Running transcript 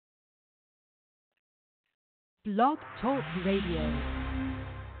Blog Talk Radio.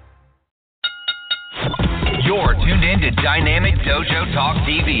 You're tuned in to Dynamic Dojo Talk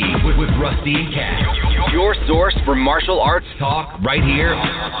TV with Rusty and Cat. Your source for martial arts talk right here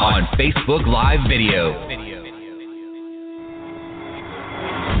on Facebook Live Video.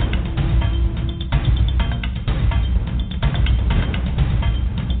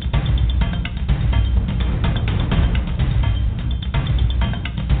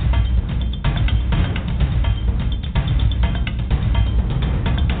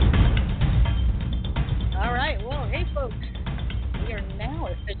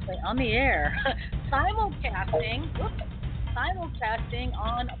 On the air, simulcasting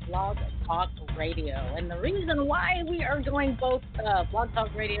on Blog Talk Radio. And the reason why we are going both Blog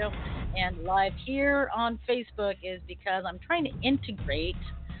Talk Radio and live here on Facebook is because I'm trying to integrate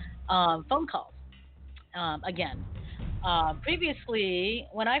phone calls again. Previously,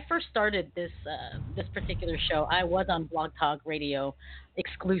 when I first started this particular show, I was on Blog Talk Radio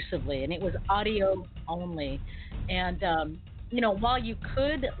exclusively, and it was audio only. And while you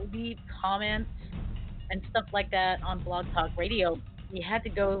could leave comments and stuff like that on Blog Talk Radio, you had to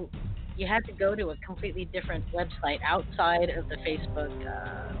go to a completely different website outside of the Facebook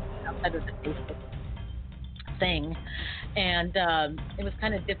thing, and it was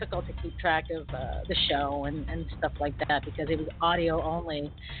kind of difficult to keep track of the show and stuff like that because it was audio only,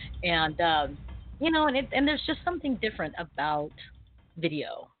 and and there's just something different about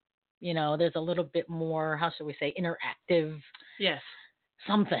video. There's a little bit more, how should we say, interactive. Yes.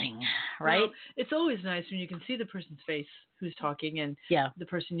 Something, right? Well, it's always nice when you can see the person's face who's talking and the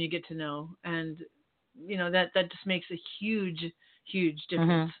person you get to know. And, that just makes a huge, huge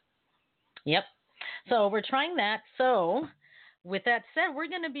difference. Mm-hmm. Yep. So we're trying that. So with that said, we're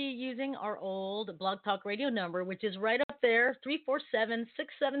going to be using our old Blog Talk Radio number, which is right up there,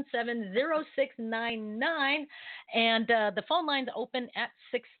 347-677-0699. And the phone line's open at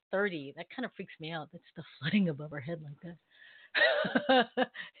 6:30. That kind of freaks me out. That's the flooding above our head like that.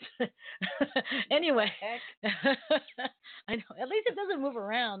 Anyway, I know. At least it doesn't move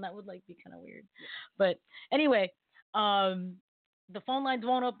around. That would be kind of weird. But anyway, the phone lines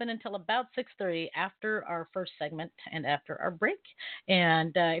won't open until about 6:30 after our first segment and after our break.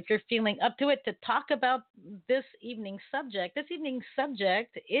 And if you're feeling up to it to talk about this evening's subject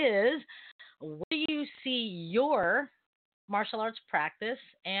is, where do you see your martial arts practice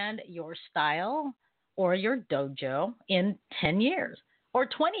and your style or your dojo in 10 years or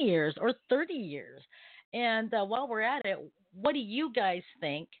 20 years or 30 years? And while we're at it, what do you guys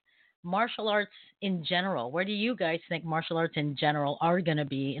think martial arts in general, where do you guys think martial arts in general are going to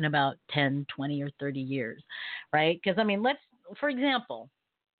be in about 10, 20, or 30 years, right? Because, for example,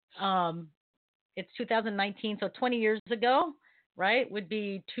 it's 2019, so 20 years ago, right, would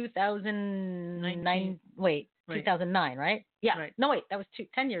be 2009. Wait, right. 2009, right? Yeah. Right. No, wait, that was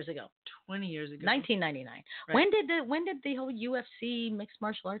 10 years ago. 20 years ago. 1999. Right. When did the whole UFC mixed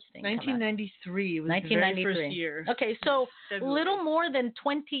martial arts thing 1993 come out? Was 1993. The very first year. Okay, so February. Little more than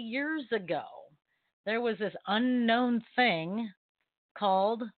 20 years ago, there was this unknown thing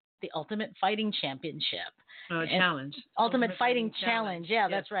called the Ultimate Fighting Championship. Challenge. Ultimate Fighting Challenge. Yeah,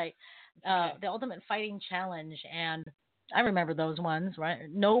 yes. That's right. Okay. The Ultimate Fighting Challenge, and I remember those ones, right?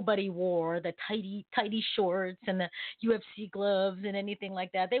 Nobody wore the tighty shorts and the UFC gloves and anything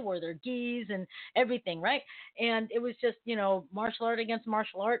like that. They wore their gis and everything, right? And it was just, martial art against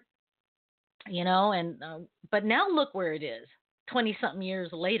martial art, and but now look where it is, 20-something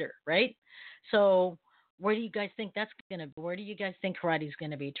years later, right? So where do you guys think that's going to be? Where do you guys think karate is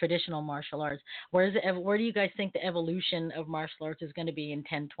going to be? Traditional martial arts. Where do you guys think the evolution of martial arts is going to be in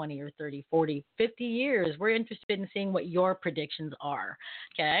 10, 20, or 30, 40, 50 years? We're interested in seeing what your predictions are.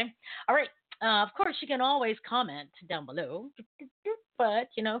 Okay? All right. Of course, you can always comment down below. But,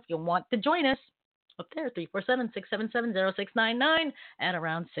 if you want to join us, up there, 347-677-0699 at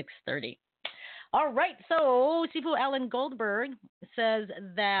around 6:30. All right. So, Sifu Alan Goldberg says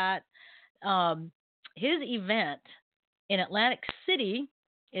that his event in Atlantic City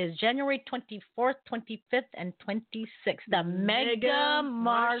is January 24th, 25th, and 26th. The Mega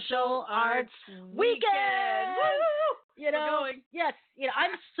Martial Arts Weekend. Woo! We're going. Yes.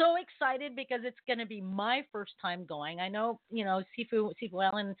 I'm so excited because it's going to be my first time going. I know, Sifu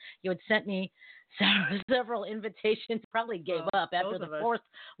Allen, you had sent me several invitations. Probably gave up after the fourth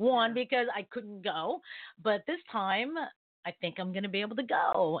one because I couldn't go. But this time, I think I'm going to be able to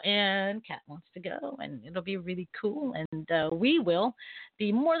go, and Kat wants to go, and it'll be really cool, and we will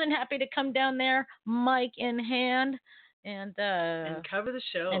be more than happy to come down there, mic in hand, and cover the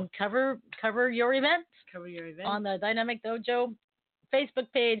show, and cover your event, on the Dynamic Dojo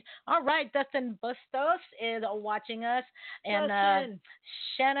Facebook page. All right, Dustin Bustos is watching us. And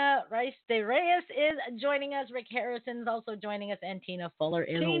Shanna Rice de Reyes is joining us. Rick Harrison's also joining us. And Tina Fuller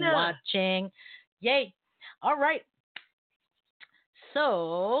is watching. Yay. All right.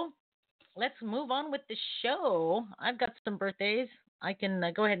 So let's move on with the show. I've got some birthdays. I can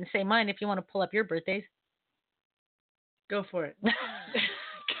go ahead and say mine if you want to pull up your birthdays. Go for it.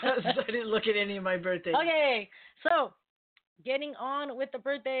 Because I didn't look at any of my birthdays. Okay, so getting on with the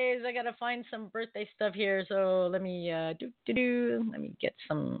birthdays. I gotta find some birthday stuff here. So let me let me get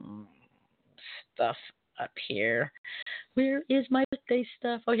some stuff up here. Where is my birthday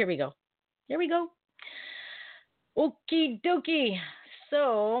stuff? Oh, here we go. Here we go. Okie dokie.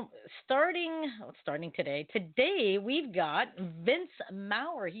 So starting today we've got Vince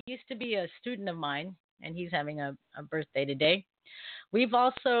Maurer. He used to be a student of mine, and he's having a birthday today. We've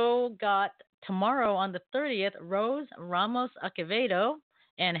also got tomorrow on the 30th, Rose Ramos Acevedo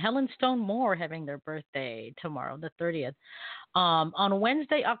and Helen Stone Moore having their birthday tomorrow, the 30th. On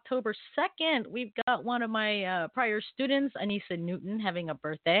Wednesday, October 2nd, we've got one of my prior students, Anissa Newton, having a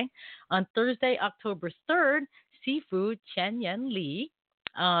birthday. On Thursday, October 3rd, Sifu Chen Yen Lee.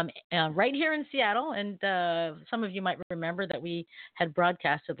 Right here in Seattle, and some of you might remember that we had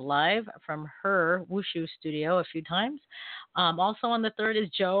broadcasted live from her Wushu studio a few times. Also on the 3rd is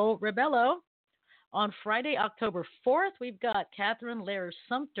Joe Rebello. On Friday, October 4th, we've got Catherine Lair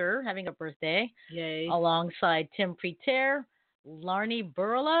Sumter having a birthday. Yay. Alongside Tim Preter, Larnie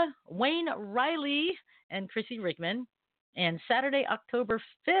Burla, Wayne Riley, and Chrissy Rickman. And Saturday, October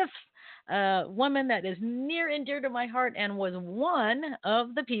 5th, a woman that is near and dear to my heart and was one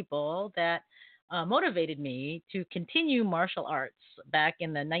of the people that motivated me to continue martial arts back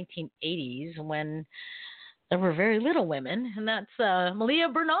in the 1980s when there were very little women, and that's Malia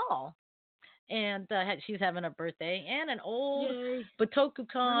Bernal. And she's having a birthday, and an old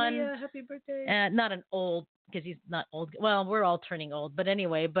Botokukan. Malia, happy birthday. Not an old, because he's not old. Well, we're all turning old, but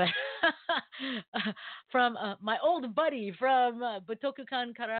anyway, but from my old buddy from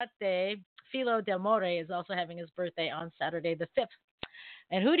Botokukan Karate, Philo Del More, is also having his birthday on Saturday the 5th.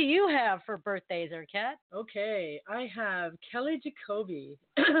 And who do you have for birthdays, Kat? Okay, I have Kelly Jacoby.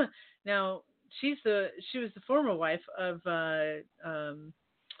 Now, she was the former wife of the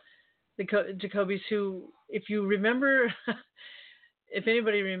Jacobys, who, if you remember, if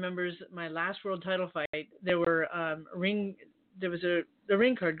anybody remembers my last world title fight, there was a ring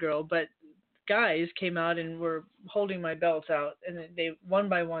card girl, but guys came out and were holding my belts out, and they one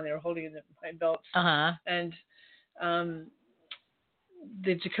by one they were holding my belts. And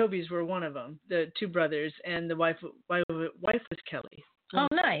the Jacobys were one of them, the two brothers, and the wife was Kelly. Oh,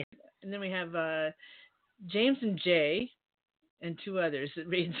 nice. And then we have James and Jay. And two others. It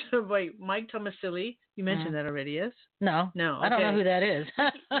reads like Mike Tomasilli. You mentioned that already, yes? No. Okay. I don't know who that is.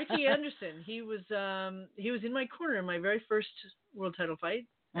 Ricky Anderson. He was in my corner in my very first world title fight,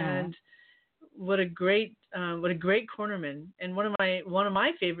 and what a great cornerman. And one of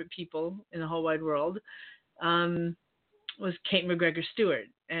my favorite people in the whole wide world was Kate McGregor Stewart,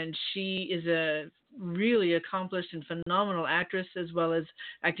 and she is a really accomplished and phenomenal actress as well as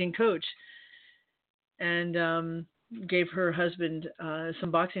acting coach, and gave her husband some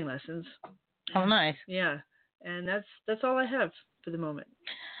boxing lessons. Oh, nice. Yeah, and that's all I have for the moment.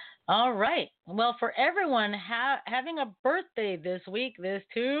 All right. Well, for everyone having a birthday this week, this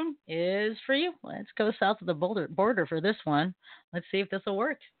too is for you. Let's go south of the border for this one. Let's see if this will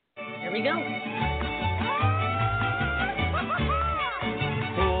work. Here we go.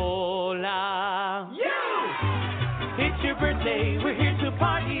 Hola. You! It's your birthday. We're here to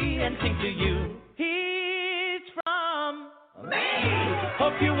party and sing to you. Me.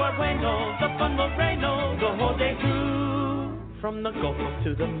 Hope you are bueno, the fun will reign the whole day through. From the Gulf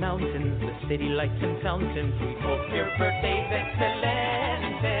to the mountains, the city lights and fountains, we hope your birthday's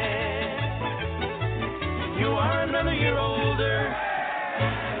excelente. You are another year older,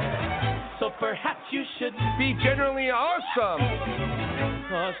 so perhaps you should be generally awesome.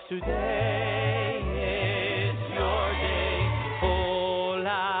 'Cause today is your day.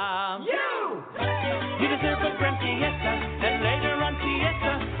 Hola. You deserve a grand fiesta, and later on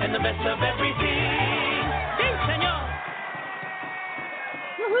fiesta, and the best of everything. Sí, señor.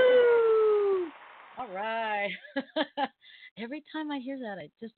 Woohoo! All right. Every time I hear that, I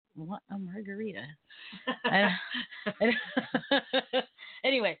just want a margarita.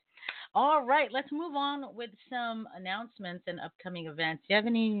 Anyway, all right. Let's move on with some announcements and upcoming events. Do you have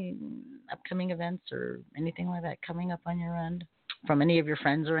any upcoming events or anything like that coming up on your end from any of your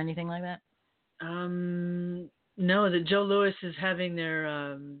friends or anything like that? No, that Joe Louis is having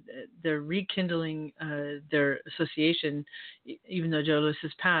they're rekindling their association, even though Joe Louis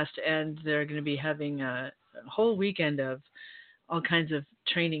has passed, and they're going to be having a whole weekend of all kinds of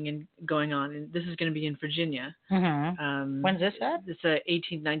training and going on. And this is going to be in Virginia. Mm-hmm. When's this at? It's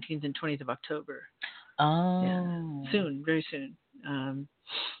 18th, 19th, and 20th of October. Oh. Yeah. Soon, very soon.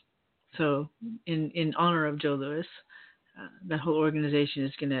 So in honor of Joe Louis, that whole organization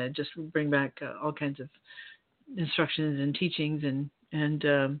is going to just bring back all kinds of instructions and teachings and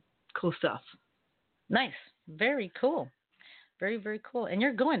cool stuff. Nice. Very cool. Very, very cool. And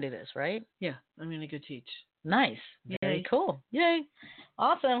you're going to this, right? Yeah, I'm going to go teach. Nice. Very Yay. cool. Yay.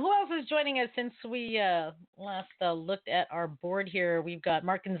 Awesome. Who else is joining us since we last looked at our board here? We've got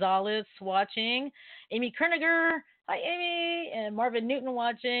Mark Gonzalez watching, Amy Kerniger. Hi, Amy. And Marvin Newton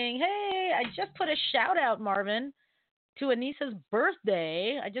watching. Hey, I just put a shout out, Marvin, to Anissa's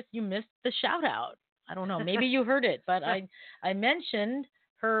birthday. You missed the shout out. I don't know. Maybe you heard it, but I mentioned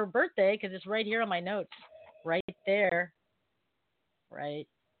her birthday because it's right here on my notes. Right there. Right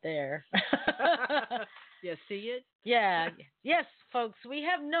there. Yeah, see it? Yeah. Yes, folks, we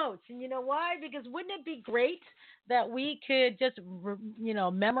have notes. And you know why? Because wouldn't it be great that we could just,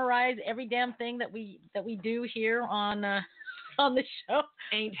 memorize every damn thing that we do here on the show?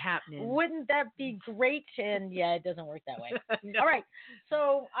 Ain't happening. Wouldn't that be great? And yeah, it doesn't work that way. No. All right.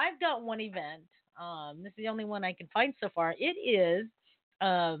 So I've got one event. This is the only one I can find so far. It is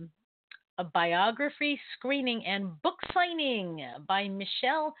a biography screening and book signing by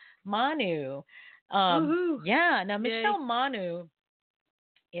Michelle Manu. Yeah. Now, Michelle Manu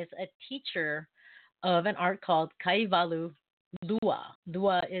is a teacher of an art called Kaivalu Lua.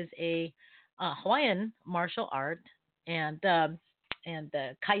 Lua is a Hawaiian martial art, and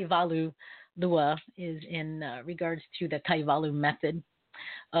Kaivalu Lua is in regards to the Kaivalu method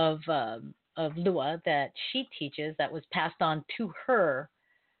of Lua that she teaches, that was passed on to her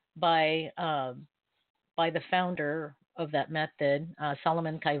by the founder of that method,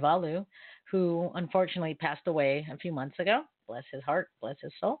 Solomon Kaivalu, who unfortunately passed away a few months ago. Bless his heart, bless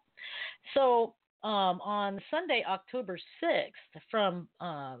his soul. So on Sunday, October 6th, from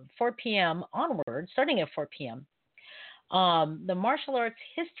 4 p.m. onward, starting at 4 p.m., the Martial Arts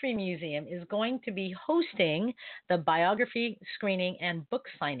History Museum is going to be hosting the biography screening and book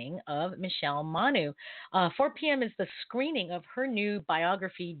signing of Michelle Manu. 4 p.m. is the screening of her new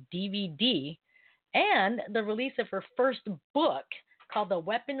biography DVD and the release of her first book called The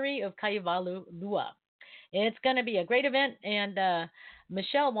Weaponry of Kaivalu Lua. It's going to be a great event, and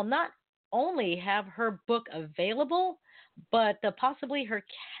Michelle will not only have her book available, but possibly her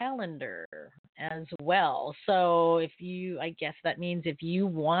calendar as well. So I guess that means if you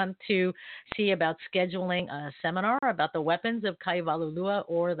want to see about scheduling a seminar about the weapons of Kaivalu Lua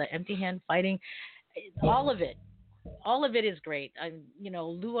or the empty hand fighting, all of it is great.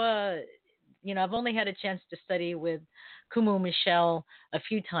 Lua, I've only had a chance to study with Kumu Michelle a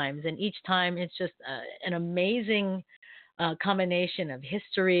few times, and each time it's just an amazing combination of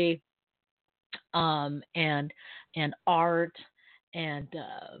history, and art, and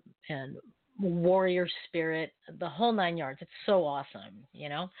warrior spirit, the whole 9 yards. It's so awesome,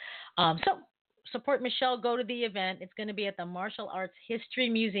 So support Michelle. Go to the event. It's going to be at the Martial Arts History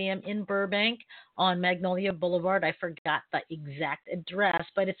Museum in Burbank on Magnolia Boulevard. I forgot the exact address,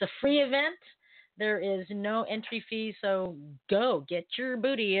 but it's a free event. There is no entry fee, so go get your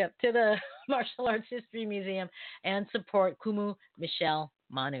booty up to the Martial Arts History Museum and support Kumu Michelle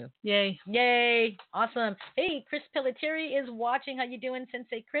Manu. Yay. Yay. Awesome. Hey, Chris Pelletieri is watching. How you doing,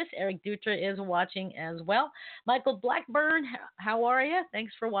 Sensei Chris? Eric Dutra is watching as well. Michael Blackburn, how are you?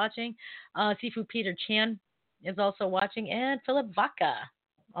 Thanks for watching. Sifu Peter Chan is also watching, and Philip Vaca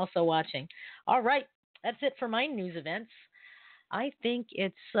also watching. All right. That's it for my news events. I think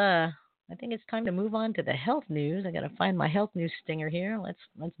it's time to move on to the health news. I got to find my health news stinger here. Let's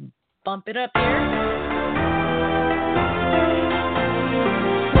bump it up here.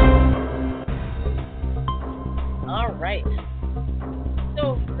 All right.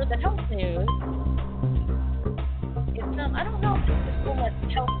 So for the health news, it's I don't know if it's so much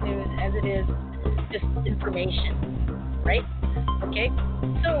health news as it is just information, right? Okay.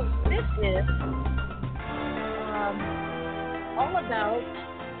 So this is all about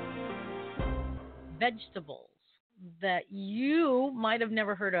vegetables that you might have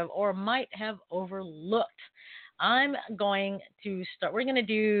never heard of or might have overlooked. I'm going to start. We're going to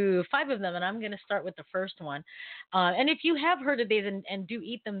do 5 of them, and I'm going to start with the first one. And if you have heard of these and do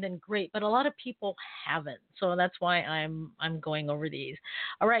eat them, then great. But a lot of people haven't, so that's why I'm going over these.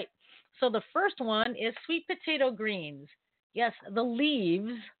 All right. So the first one is sweet potato greens. Yes, the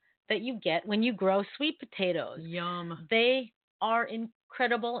leaves that you get when you grow sweet potatoes. Yum. They are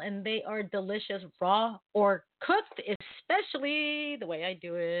incredible and they are delicious raw or cooked, especially the way I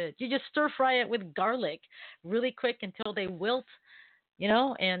do it. You just stir fry it with garlic really quick until they wilt,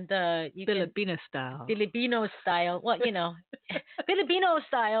 and you Filipino style. Filipino style. Well, Filipino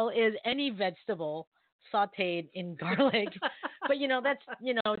style is any vegetable sauteed in garlic, but that's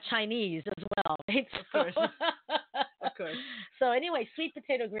Chinese as well, right? Of course. Of course. So anyway, sweet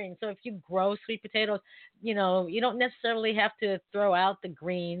potato greens. So if you grow sweet potatoes, you don't necessarily have to throw out the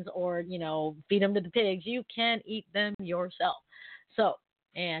greens or feed them to the pigs. You can eat them yourself. So,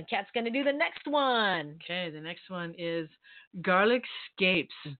 and Kat's going to do the next one. Okay, the next one is garlic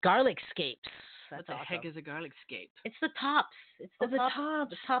scapes. Garlic scapes. What the heck is a garlic scape? It's the tops. It's the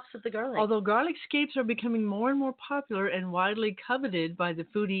tops of the garlic. Although garlic scapes are becoming more and more popular and widely coveted by the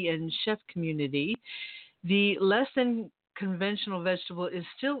foodie and chef community, the less than conventional vegetable is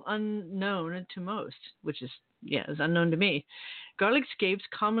still unknown to most, which is unknown to me. Garlic scapes,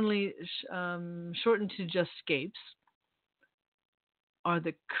 commonly shortened to just scapes, are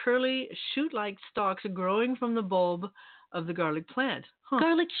the curly shoot-like stalks growing from the bulb of the garlic plant. Huh.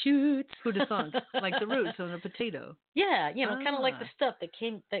 Garlic shoots. Who'd have thunk? Like the roots on a potato. Yeah, kind of like the stuff that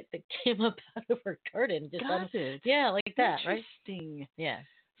came up out of our garden. Got it. Yeah, like that, right? Interesting. Yeah.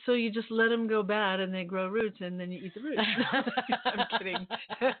 So you just let them go bad and they grow roots and then you eat the roots. I'm kidding.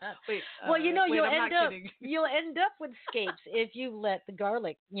 Wait. Well, you'll end up with scapes if you let the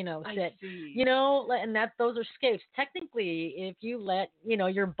garlic, sit. I see. And those are scapes. Technically, if you let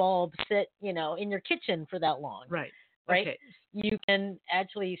your bulb sit, in your kitchen for that long. Right. Right. Okay. You can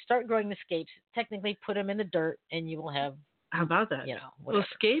actually start growing the scapes. Technically, put them in the dirt, and you will have. How about that? Whatever. Well,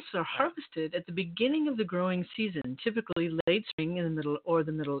 scapes are harvested at the beginning of the growing season, typically late spring in the middle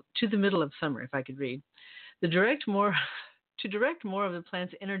to the middle of summer, if I could read. To direct more of the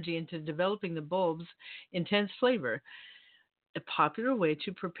plant's energy into developing the bulb's intense flavor, a popular way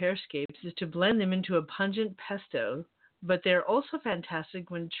to prepare scapes is to blend them into a pungent pesto, but they're also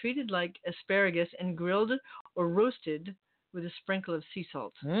fantastic when treated like asparagus and grilled or roasted with a sprinkle of sea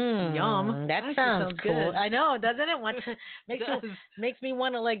salt. Yum. That sounds cool. good. I know, doesn't it? Makes me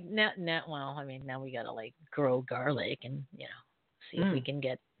want to well, I mean, now we got to grow garlic and, see if we can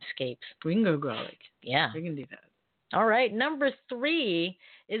get scapes. We can grow garlic. Yeah. We can do that. All right. Number 3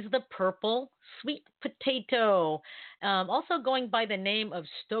 is the purple sweet potato. Also going by the name of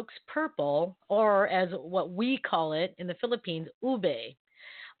Stokes purple, or as what we call it in the Philippines, ube.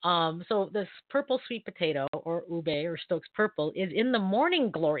 So this purple sweet potato, or ube, or Stokes purple, is in the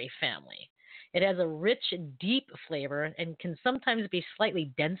morning glory family. It has a rich, deep flavor and can sometimes be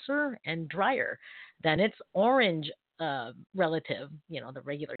slightly denser and drier than its orange relative, the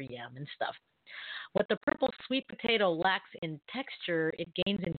regular yam and stuff. What the purple sweet potato lacks in texture, it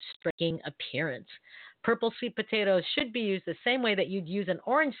gains in striking appearance. Purple sweet potatoes should be used the same way that you'd use an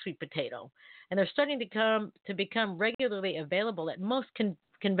orange sweet potato, and they're starting to become regularly available at most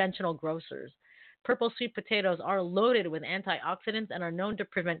conventional grocers. Purple sweet potatoes are loaded with antioxidants and are known to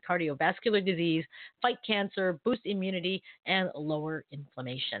prevent cardiovascular disease, fight cancer, boost immunity, and lower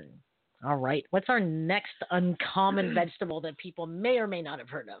inflammation. All right, what's our next uncommon vegetable that people may or may not have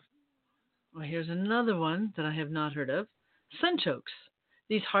heard of? Well, here's another one that I have not heard of. Sunchokes.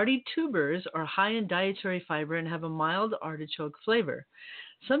 These hardy tubers are high in dietary fiber and have a mild artichoke flavor.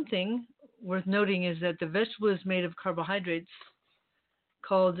 Something worth noting is that the vegetable is made of carbohydrates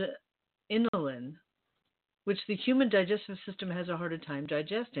called inulin, which the human digestive system has a harder time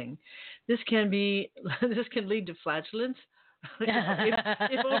digesting. This can lead to flatulence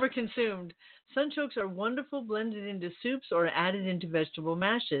if overconsumed. Sunchokes are wonderful blended into soups or added into vegetable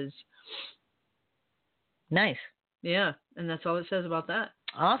mashes. Nice. Yeah, and that's all it says about that.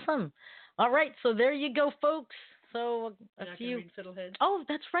 Awesome. All right, so there you go, folks. So a few. Read fiddleheads. Oh,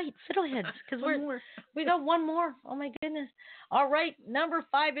 that's right, fiddleheads. Because we got one more. Oh my goodness. All right, number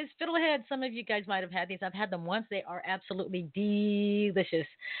 5 is fiddleheads. Some of you guys might have had these. I've had them once. They are absolutely delicious.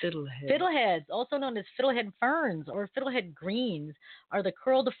 Fiddleheads, also known as fiddlehead ferns or fiddlehead greens, are the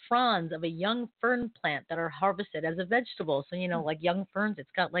curled fronds of a young fern plant that are harvested as a vegetable. So like young ferns,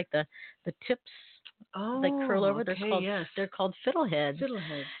 it's got like the tips. They curl over. Okay, they're called fiddleheads.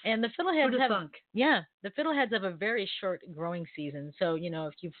 And the fiddleheads the fiddleheads have a very short growing season. So,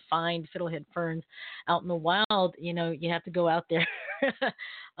 if you find fiddlehead ferns out in the wild, you have to go out there,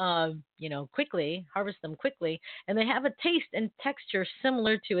 quickly, harvest them quickly. And they have a taste and texture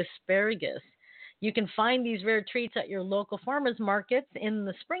similar to asparagus. You can find these rare treats at your local farmers markets in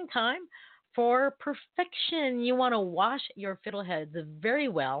the springtime For perfection, you want to wash your fiddleheads very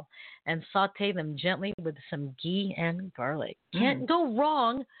well and saute them gently with some ghee and garlic. Can't go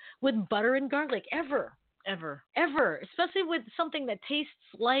wrong with butter and garlic ever. Ever. Especially with something that tastes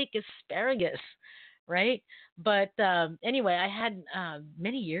like asparagus, right? But anyway, I had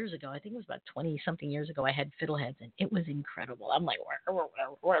many years ago, I think it was about 20-something years ago, I had fiddleheads, and it was incredible. I'm like,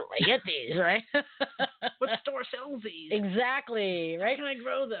 where do I get these, right? What store sells these? Exactly, right? How can I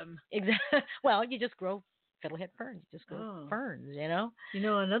grow them? Exactly. Well, you just grow fiddlehead ferns. You just grow ferns, you know? You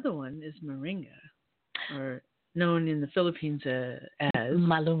know, another one is moringa, or known in the Philippines as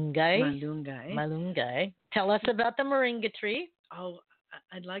malunggay. Malunggay. Tell us about the moringa tree. Oh,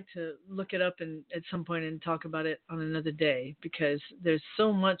 I'd like to look it up at some point and talk about it on another day, because there's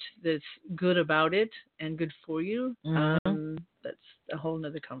so much that's good about it and good for you. That's a whole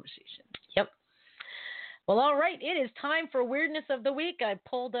nother conversation. Yep. Well, all right. It is time for Weirdness of the Week. I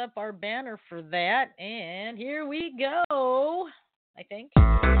pulled up our banner for that, and here we go, I think.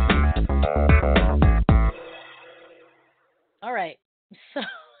 All right. So,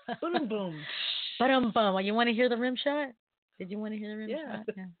 boom, boom. Ba-dum-bum. You want to hear the rim shot? Did you want to hear the rim shot?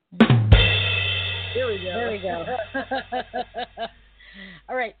 Yeah. There we go.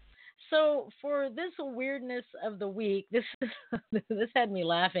 All right. So for this Weirdness of the Week, this had me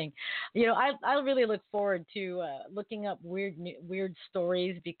laughing. You know, I really look forward to looking up weird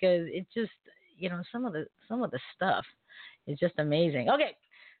stories, because it just, you know, some of the stuff is just amazing. Okay,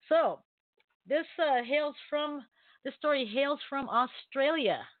 so this story hails from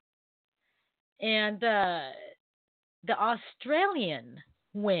Australia, and the Australian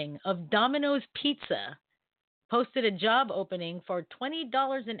wing of Domino's Pizza posted a job opening for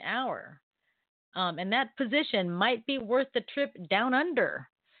 $20 an hour. And that position might be worth the trip down under,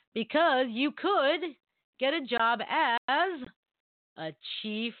 because you could get a job as a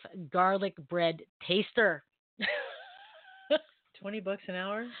chief garlic bread taster. $20 an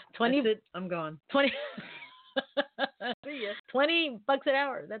hour? 20. That's it. I'm gone. 20. See ya. $20 an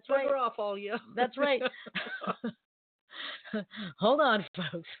hour. That's right. We're off all you. That's right. Hold on,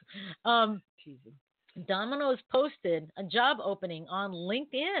 folks. Domino's posted a job opening on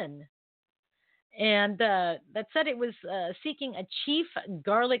LinkedIn, and that said it was seeking a chief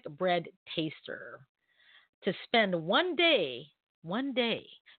garlic bread taster to spend one day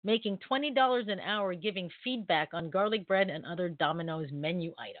making $20 an hour giving feedback on garlic bread and other Domino's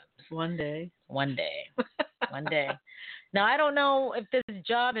menu items. One day. Now, I don't know if this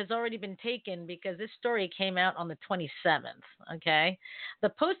job has already been taken, because this story came out on the 27th, okay? The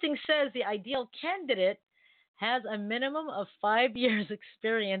posting says the ideal candidate has a minimum of 5 years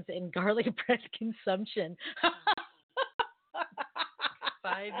experience in garlic bread consumption.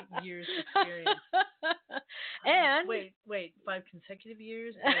 5 years experience. And wait, 5 consecutive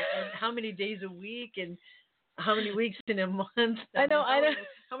years? And how many days a week? And how many weeks in a month? I know.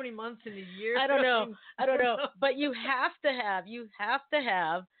 How many months in a year? I don't know. But you have to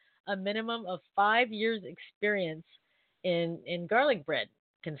have a minimum of 5 years experience in garlic bread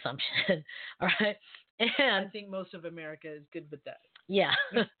consumption. All right. And I think most of America is good with that. Yeah.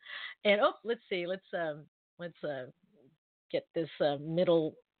 And let's see. Let's get this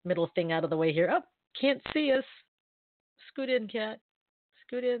middle thing out of the way here. Oh, can't see us. Scoot in, cat.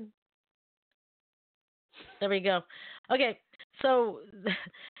 Scoot in. There we go. Okay, so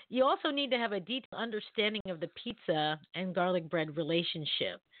you also need to have a detailed understanding of the pizza and garlic bread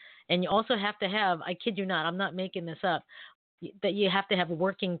relationship. And you also have to have, I kid you not, I'm not making this up, that you have to have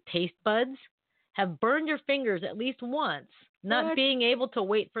working taste buds, have burned your fingers at least once, not being able to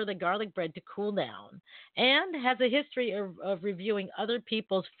wait for the garlic bread to cool down, and has a history of reviewing other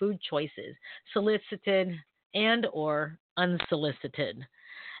people's food choices, solicited and or unsolicited.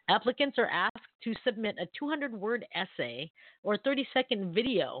 Applicants are asked to submit a 200-word essay or 30-second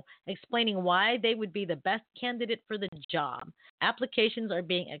video explaining why they would be the best candidate for the job. Applications are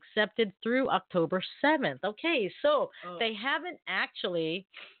being accepted through October 7th. Okay, so they haven't actually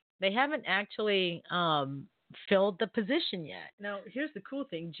filled the position yet. Now, here's the cool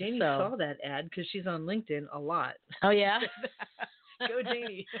thing. Janie saw that ad because she's on LinkedIn a lot. Oh, yeah? Go,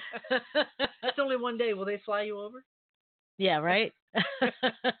 Janie. It's only one day. Will they fly you over? Yeah, right?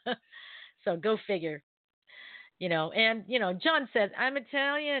 So go figure. And John says, I'm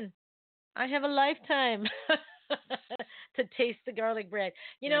Italian. I have a lifetime to taste the garlic bread.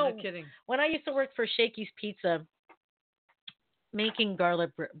 No kidding. When I used to work for Shakey's Pizza, making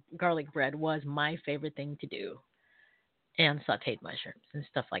garlic bread was my favorite thing to do, and sauteed mushrooms and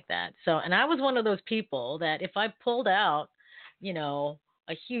stuff like that. So, and I was one of those people that if I pulled out, a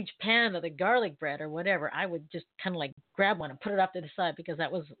a huge pan of the garlic bread or whatever, I would just kind of like grab one and put it off to the side because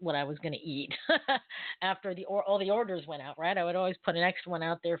that was what I was going to eat after all the orders went out, right? I would always put an extra one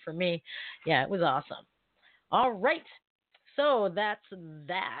out there for me. Yeah, it was awesome. All right. So that's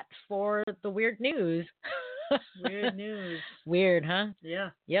that for the weird news. Weird news. Weird, huh? Yeah.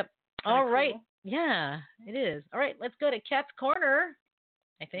 Yep. Kinda All right. cool. Yeah, it is. All right, let's go to Cat's Corner,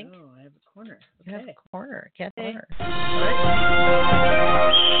 I think. Oh, I have a corner. You have Okay. a corner. Cat's Okay. Corner.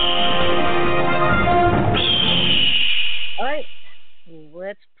 All right.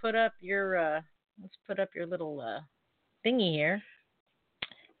 Let's put up your little thingy here.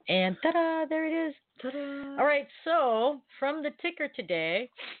 And ta-da, there it is. Ta-da. All right, so from the ticker today,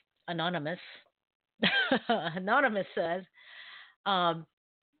 Anonymous says,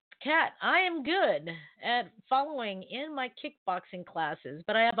 Kat, I am good at following in my kickboxing classes,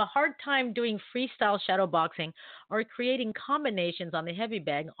 but I have a hard time doing freestyle shadow boxing or creating combinations on the heavy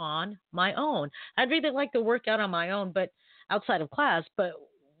bag on my own. I'd really like to work out on my own, but outside of class, but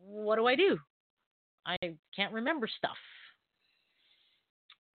what do I do? I can't remember stuff.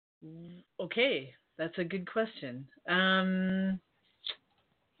 Okay, that's a good question.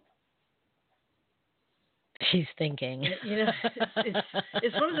 She's thinking.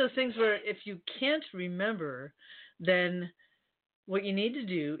 It's one of those things where if you can't remember, then what you need to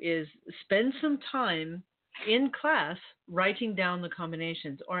do is spend some time in class writing down the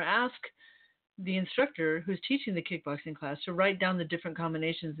combinations, or ask the instructor who's teaching the kickboxing class to write down the different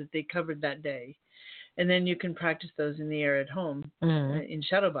combinations that they covered that day. And then you can practice those in the air at home in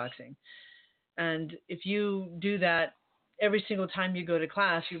shadow boxing. And if you do that every single time you go to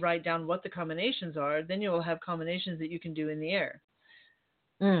class, you write down what the combinations are, then you will have combinations that you can do in the air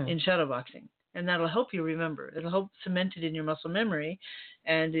in shadow boxing. And that'll help you remember. It'll help cement it in your muscle memory,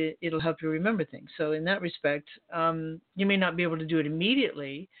 and it'll help you remember things. So in that respect, you may not be able to do it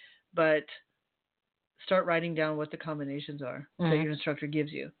immediately, but start writing down what the combinations are that your instructor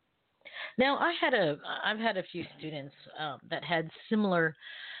gives you. Now, I've had a few students that had similar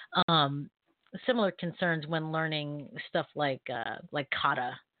concerns when learning stuff like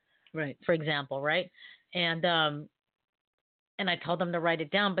kata, right? For example, right? And I told them to write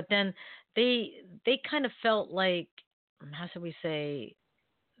it down, but then they kind of felt like, how should we say?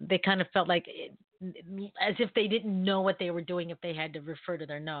 They kind of felt like as if they didn't know what they were doing if they had to refer to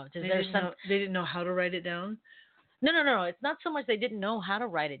their notes. They didn't know how to write it down? No. It's not so much they didn't know how to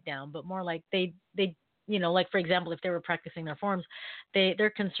write it down, but more like they like, for example, if they were practicing their forms, their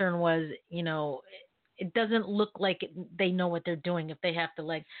concern was, it doesn't look like they know what they're doing if they have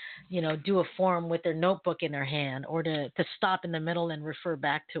to do a form with their notebook in their hand, or to stop in the middle and refer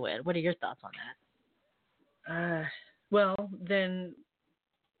back to it. What are your thoughts on that? Well, then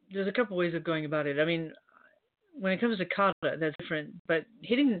there's a couple ways of going about it. I mean, when it comes to kata, that's different, but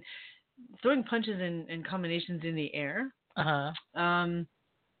throwing punches and combinations in the air.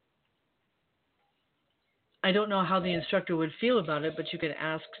 I don't know how the instructor would feel about it, but you could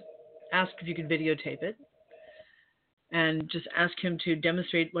ask if you could videotape it, and just ask him to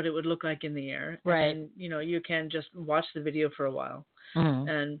demonstrate what it would look like in the air. Right. And you can just watch the video for a while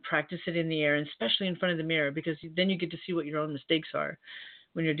and practice it in the air, and especially in front of the mirror, because then you get to see what your own mistakes are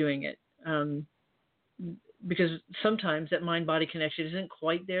when you're doing it. Because sometimes that mind-body connection isn't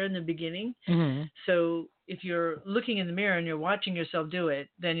quite there in the beginning. So if you're looking in the mirror and you're watching yourself do it,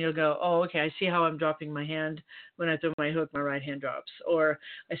 then you'll go, oh, okay, I see how I'm dropping my hand when I throw my hook, my right hand drops. Or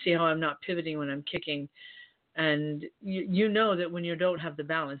I see how I'm not pivoting when I'm kicking. And you know that when you don't have the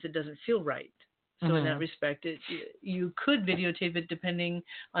balance, it doesn't feel right. So in that respect, you could videotape it depending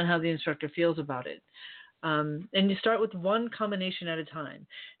on how the instructor feels about it. And you start with one combination at a time.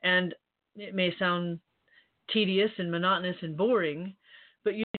 And it may sound tedious and monotonous and boring,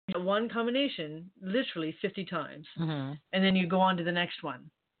 but you do one combination literally 50 times, and then you go on to the next one.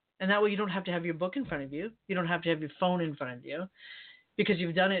 And that way you don't have to have your book in front of you. You don't have to have your phone in front of you, because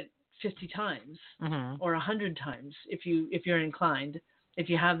you've done it 50 times or 100 times if you're inclined, if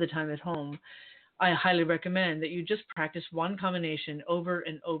you have the time at home. I highly recommend that you just practice one combination over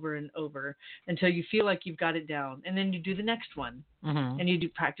and over and over until you feel like you've got it down. And then you do the next one. And you do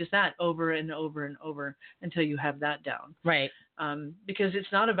practice that over and over and over until you have that down. Right. Because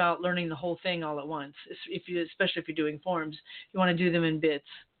it's not about learning the whole thing all at once. Especially if you're doing forms, you want to do them in bits,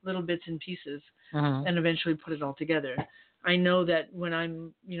 little bits and pieces, and eventually put it all together. I know that when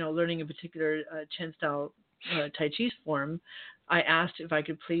I'm, learning a particular Chen style Tai Chi form, I asked if I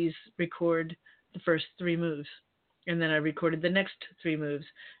could please record the first 3 moves, and then I recorded the next 3 moves,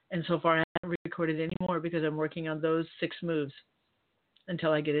 and so far I haven't recorded any more because I'm working on those 6 moves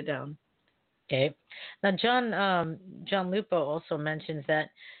until I get it down. Okay. Now, John Lupo also mentions that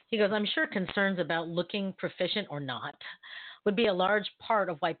he goes, I'm sure concerns about looking proficient or not would be a large part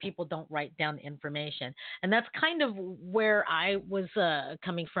of why people don't write down the information. And that's kind of where I was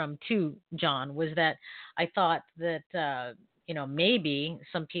coming from too, John, was that I thought that, maybe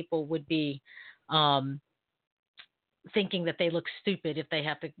some people would be thinking that they look stupid if they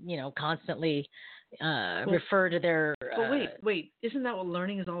have to, constantly refer to their. But wait, isn't that what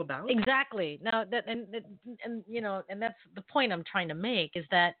learning is all about? Exactly. Now that and that's the point I'm trying to make is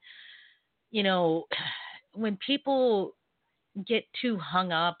that, when people get too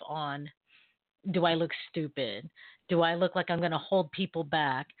hung up on, do I look stupid? Do I look like I'm going to hold people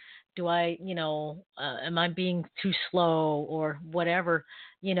back? Do I, am I being too slow or whatever?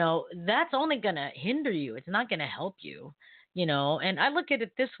 That's only going to hinder you. It's not going to help you, and I look at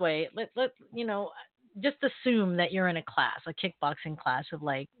it this way. Just assume that you're in a class, a kickboxing class of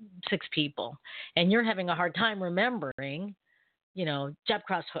like 6 people, and you're having a hard time remembering, jab,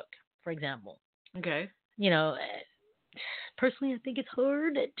 cross, hook, for example. Okay. Personally, I think it's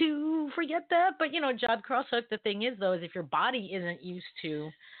hard to forget that. But, jab, cross, hook, the thing is, though, is if your body isn't used to.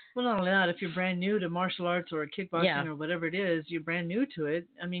 Well, not only that, if you're brand new to martial arts or kickboxing or whatever it is, you're brand new to it.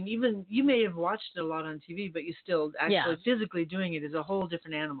 I mean, even you may have watched it a lot on TV, but you still actually physically doing it is a whole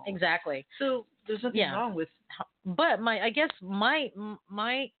different animal. Exactly. So there's nothing wrong with. But I guess my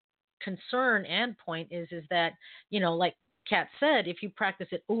concern and point is that, like Kat said, if you practice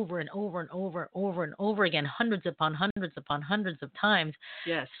it over and over and over and over and over again, hundreds upon hundreds upon hundreds of times,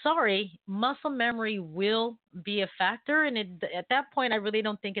 sorry, muscle memory will be a factor. And at that point, I really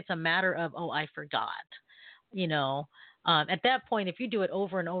don't think it's a matter of, I forgot. At that point, if you do it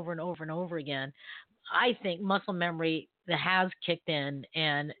over and over and over and over again, I think muscle memory has kicked in,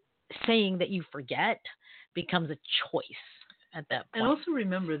 and saying that you forget becomes a choice at that point. And also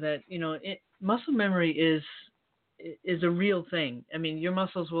remember that, muscle memory is a real thing. I mean, your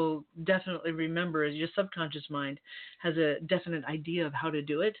muscles will definitely remember, as your subconscious mind has a definite idea of how to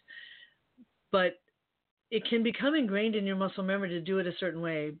do it. But it can become ingrained in your muscle memory to do it a certain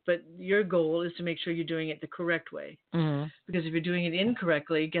way. But your goal is to make sure you're doing it the correct way. Mm-hmm. Because if you're doing it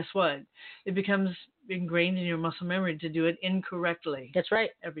incorrectly, guess what? It becomes ingrained in your muscle memory to do it incorrectly. That's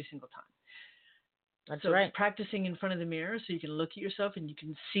right. Every single time. That's so right. Practicing in front of the mirror so you can look at yourself and you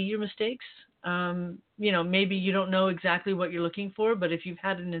can see your mistakes. Maybe you don't know exactly what you're looking for, but if you've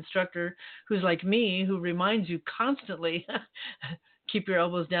had an instructor who's like me, who reminds you constantly, keep your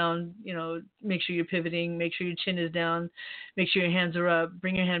elbows down, make sure you're pivoting, make sure your chin is down, make sure your hands are up,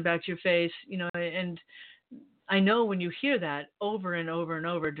 bring your hand back to your face, and I know when you hear that over and over and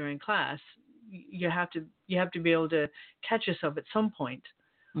over during class, you have to be able to catch yourself at some point.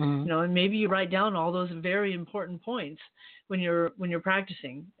 Mm-hmm. And maybe you write down all those very important points when you're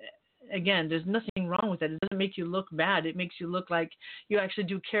practicing. Again, there's nothing wrong with that. It doesn't make you look bad. It makes you look like you actually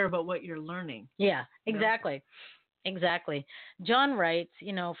do care about what you're learning. Yeah, exactly. Exactly. John writes,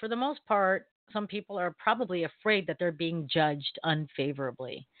 for the most part, some people are probably afraid that they're being judged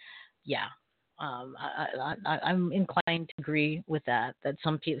unfavorably. Yeah. I'm inclined to agree with that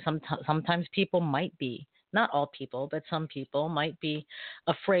sometimes people might be. Not all people, but some people might be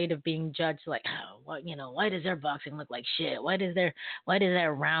afraid of being judged. Like, why does their boxing look like shit? Why does their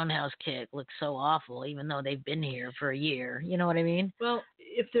roundhouse kick look so awful, even though they've been here for a year? You know what I mean? Well,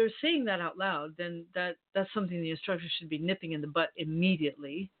 if they're saying that out loud, then that's something the instructor should be nipping in the butt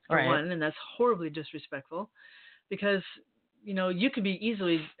immediately, for one, and that's horribly disrespectful, because you could be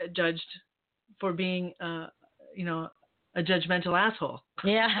easily judged for being a judgmental asshole.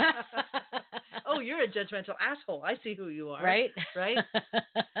 Yeah. Oh, you're a judgmental asshole. I see who you are. Right? Right?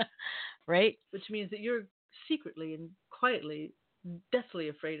 Right. Which means that you're secretly and quietly, deathly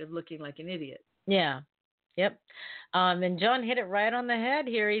afraid of looking like an idiot. Yeah. Yep. And John hit it right on the head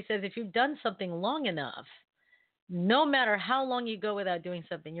here. He says, if you've done something long enough, no matter how long you go without doing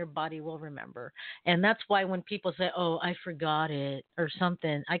something, your body will remember. And that's why when people say, oh, I forgot it or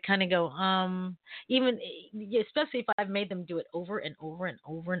something, I kind of go, especially if I've made them do it over and over and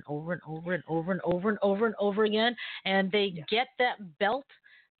over and over and over and over and over and over and over again, and they get that belt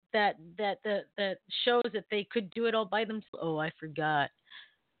that shows that they could do it all by themselves. Oh, I forgot.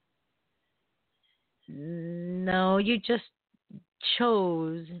 No, you just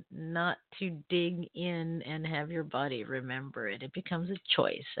chose not to dig in and have your body remember it. It becomes a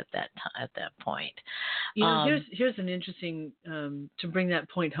choice at that point. Here's an interesting to bring that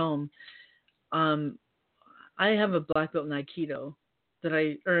point home. I have a black belt in Aikido that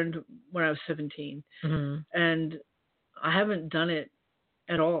I earned when I was 17, mm-hmm. and I haven't done it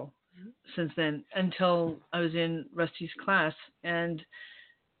at all since then until I was in Rusty's class, and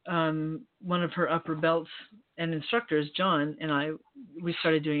one of her upper belts and instructors, John, and we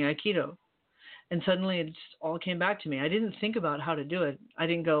started doing Aikido. And suddenly it just all came back to me. I didn't think about how to do it. I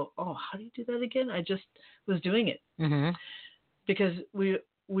didn't go, oh, how do you do that again? I just was doing it. Because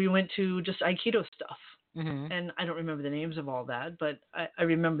we went to just Aikido stuff. And I don't remember the names of all that, but I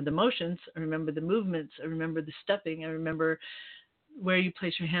remember the motions. I remember the movements. I remember the stepping. I remember where you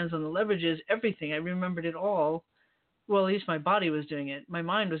place your hands on the leverages, everything. I remembered it all. Well, at least my body was doing it. My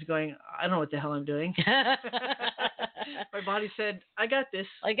mind was going, I don't know what the hell I'm doing. My body said, I got this.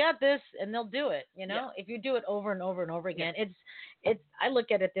 I got this, and they'll do it. You know, if you do it over and over and over again, it's. I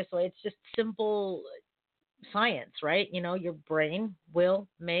look at it this way. It's just simple science, right? You know, your brain will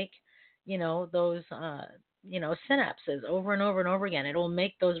make, you know, those, you know, synapses over and over and over again. It will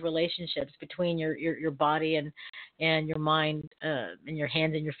make those relationships between your body and your mind, and your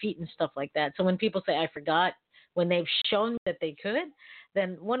hands and your feet and stuff like that. So when people say, I forgot, when they've shown that they could,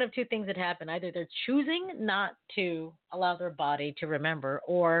 then one of two things had happened. Either they're choosing not to allow their body to remember,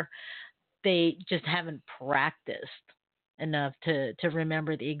 or they just haven't practiced enough to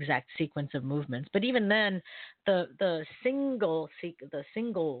remember the exact sequence of movements. But even then, the single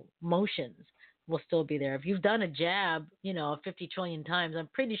motions will still be there. If you've done a jab, you know, 50 trillion times, I'm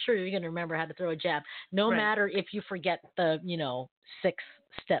pretty sure you're going to remember how to throw a jab, no matter if you forget the, you know,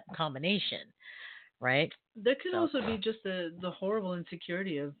 6-step combination. Right. There could also be just the horrible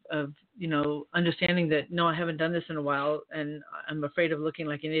insecurity of, you know, understanding that, no, I haven't done this in a while and I'm afraid of looking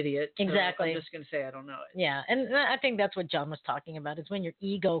like an idiot. Exactly. So I'm just going to say I don't know it. Yeah. And I think that's what John was talking about, is when your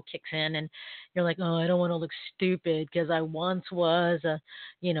ego kicks in and you're like, oh, I don't want to look stupid because I once was a,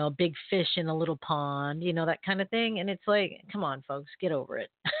 you know, big fish in a little pond, you know, that kind of thing. And it's like, come on, folks, get over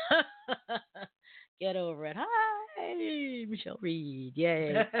it. Get over it. Hi, Michelle Reed.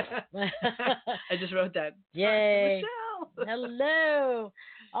 Yay. I just wrote that. Yay. Michelle. Hello.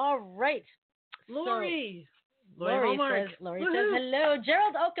 All right. Lori. So, Lori says hello.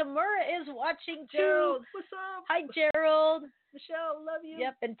 Gerald Okamura is watching too. Gerald, what's up? Hi, Gerald. Michelle, love you.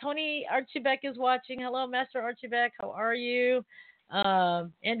 Yep. And Tony Archibek is watching. Hello, Master Archibek. How are you?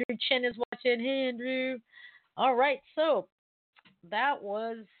 Andrew Chin is watching. Hey, Andrew. All right. So that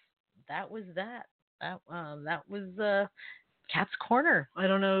was that. That was Cat's Corner. I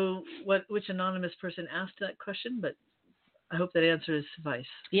don't know which anonymous person asked that question, but I hope that answer is suffice.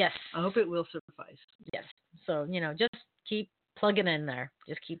 Yes. I hope it will suffice. Yes. So, you know, just keep plugging in there.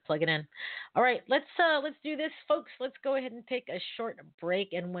 Just keep plugging in. All right, let's do this, folks. Let's go ahead and take a short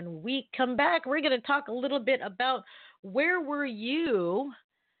break, and when we come back, we're going to talk a little bit about where were you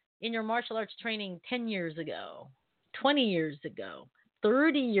in your martial arts training 10 years ago, 20 years ago,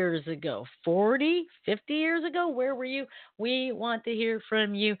 30 years ago, 40, 50 years ago? Where were you? We want to hear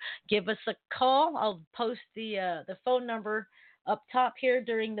from you. Give us a call. I'll post the phone number up top here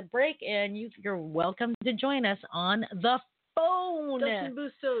during the break, and you're welcome to join us on the phone. Dustin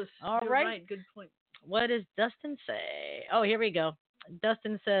Bustos. All You're right. Good point. What does Dustin say? Oh, here we go.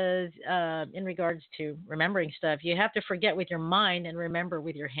 Dustin says, in regards to remembering stuff, you have to forget with your mind and remember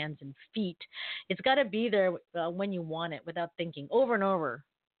with your hands and feet. It's got to be there when you want it without thinking over and over.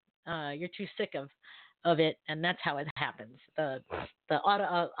 You're too sick of it, and that's how it happens. The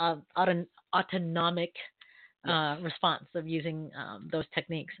autonomic response of using those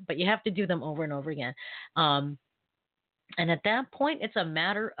techniques. But you have to do them over and over again. And at that point, it's a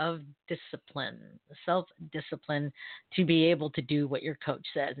matter of discipline, self-discipline, to be able to do what your coach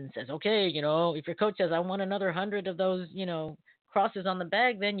says and says, okay, you know, if your coach says, I want another 100 of those, you know, crosses on the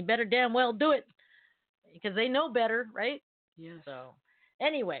bag, then you better damn well do it, because they know better, right? Yes. So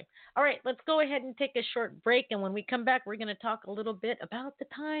anyway, all right, let's go ahead and take a short break. And when we come back, we're going to talk a little bit about the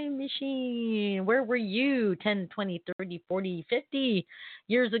time machine. Where were you 10, 20, 30, 40, 50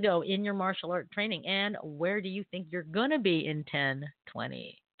 years ago in your martial art training? And where do you think you're going to be in 10,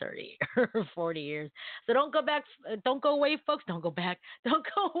 20, 30, or 40 years? So don't go back. Don't go away, folks. Don't go back. Don't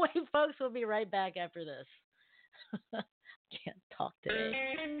go away, folks. We'll be right back after this. Can't talk today.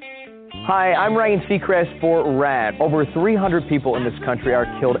 Hi, I'm Ryan Seacrest for RAD. Over 300 people in this country are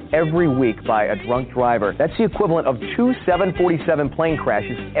killed every week by a drunk driver. That's the equivalent of 2 747 plane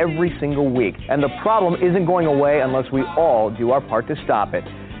crashes every single week. And the problem isn't going away unless we all do our part to stop it.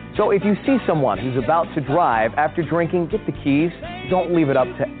 So if you see someone who's about to drive after drinking, get the keys. Don't leave it up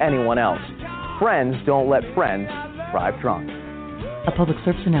to anyone else. Friends don't let friends drive drunk. A public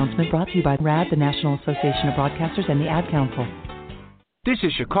service announcement brought to you by RAD, the National Association of Broadcasters, and the Ad Council. This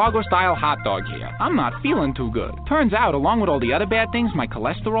is Chicago-style hot dog here. I'm not feeling too good. Turns out, along with all the other bad things my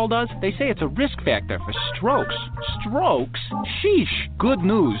cholesterol does, they say it's a risk factor for strokes. Strokes? Sheesh. Good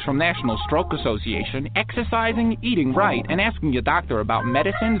news from National Stroke Association. Exercising, eating right, and asking your doctor about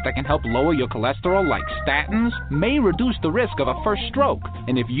medicines that can help lower your cholesterol like statins may reduce the risk of a first stroke.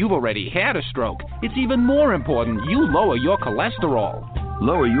 And if you've already had a stroke, it's even more important you lower your cholesterol.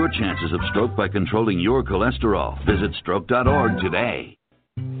 Lower your chances of stroke by controlling your cholesterol. Visit stroke.org today.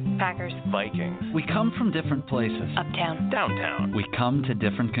 Packers. Vikings. We come from different places. Uptown. Downtown. We come to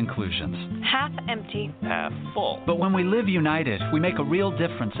different conclusions. Half empty. Half full. But when we live united, we make a real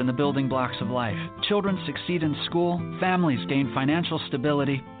difference in the building blocks of life. Children succeed in school, families gain financial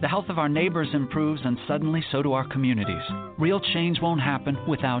stability, the health of our neighbors improves, and suddenly so do our communities. Real change won't happen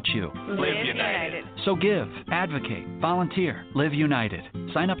without you. Live United. So give, advocate, volunteer, live united.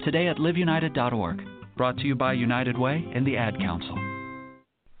 Sign up today at liveunited.org. Brought to you by United Way and the Ad Council.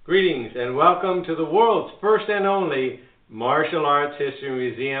 Greetings and welcome to the world's first and only Martial Arts History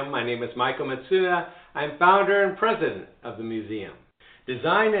Museum. My name is Michael Matsuda. I'm founder and president of the museum.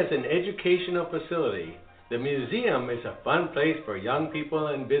 Designed as an educational facility, the museum is a fun place for young people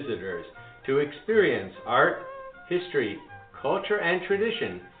and visitors to experience art, history, culture, and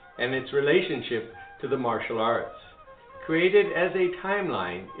tradition, and its relationship to the martial arts. Created as a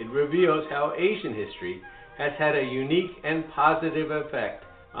timeline, it reveals how Asian history has had a unique and positive effect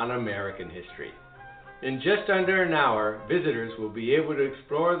on American history. In just under an hour, visitors will be able to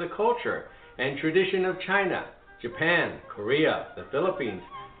explore the culture and tradition of China, Japan, Korea, the Philippines,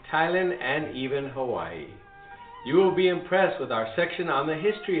 Thailand, and even Hawaii. You will be impressed with our section on the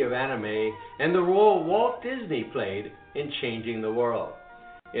history of anime and the role Walt Disney played in changing the world.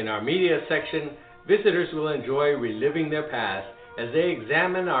 In our media section, visitors will enjoy reliving their past as they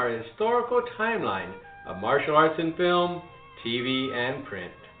examine our historical timeline of martial arts in film, TV, and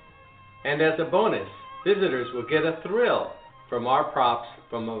print. And as a bonus, visitors will get a thrill from our props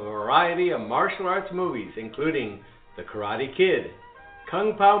from a variety of martial arts movies, including The Karate Kid,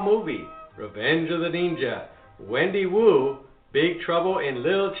 Kung Pao Movie, Revenge of the Ninja, Wendy Wu, Big Trouble in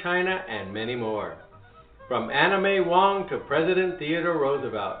Little China, and many more. From Anime Wong to President Theodore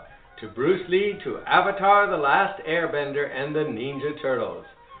Roosevelt, to Bruce Lee to Avatar The Last Airbender and the Ninja Turtles,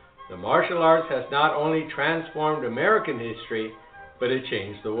 the martial arts has not only transformed American history, but it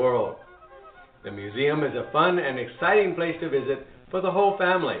changed the world. The museum is a fun and exciting place to visit for the whole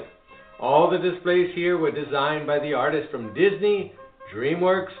family. All the displays here were designed by the artists from Disney,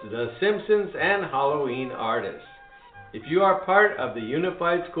 DreamWorks, The Simpsons, and Halloween artists. If you are part of the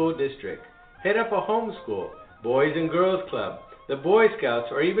Unified School District, head up a homeschool, Boys and Girls Club, the Boy Scouts,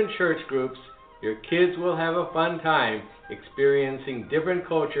 or even church groups, your kids will have a fun time experiencing different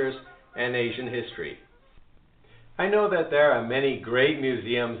cultures and Asian history. I know that there are many great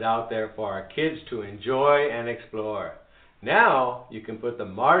museums out there for our kids to enjoy and explore. Now you can put the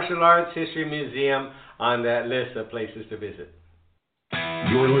Martial Arts History Museum on that list of places to visit.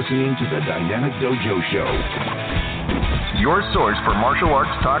 You're listening to the Dynamic Dojo Show. Your source for martial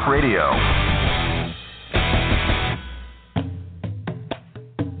arts talk radio.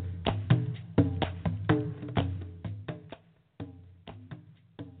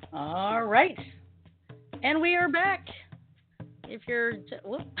 All right. And we are back. If you're...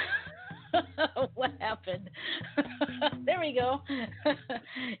 Whoop. What happened? There we go.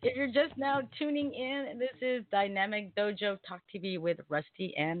 If you're just now tuning in, this is Dynamic Dojo Talk TV with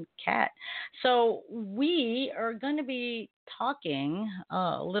Rusty and Kat. So we are going to be talking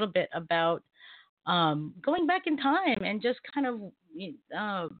a little bit about going back in time and just kind of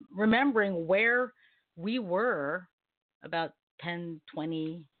remembering where we were about 10,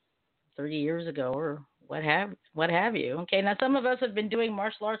 20, 30 years ago, or what have you. Okay, now some of us have been doing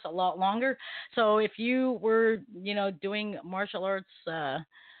martial arts a lot longer. So if you were, doing martial arts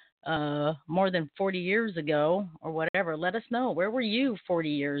more than 40 years ago or whatever, let us know. Where were you 40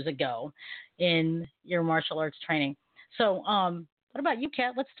 years ago in your martial arts training? So what about you,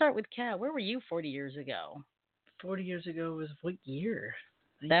 Kat? Let's start with Kat. Where were you 40 years ago? 40 years ago was what year?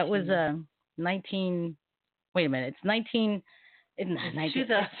 19... That was 19. Wait a minute. It's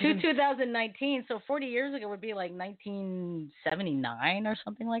 2019, so 40 years ago would be like 1979 or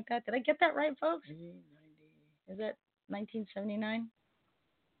something like that. Did I get that right, folks? Is that 1979?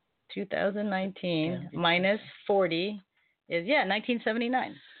 2019 minus 40 is,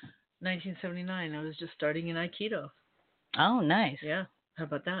 1979. 1979. I was just starting in Aikido. Oh, nice. Yeah. How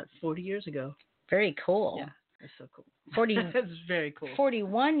about that? 40 years ago. Very cool. Yeah, that's so cool. 40. That's very cool.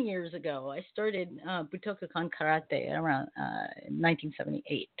 41 years ago, I started Butokukan Karate around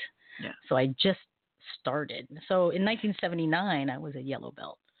 1978. Yeah. So I just started. So in 1979, I was a yellow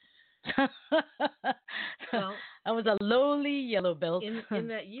belt. Well, I was a lowly yellow belt. In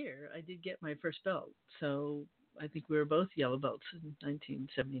that year, I did get my first belt. So I think we were both yellow belts in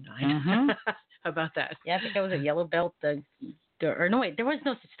 1979. How about that? Yeah, I think I was a yellow belt. Or no, wait, there was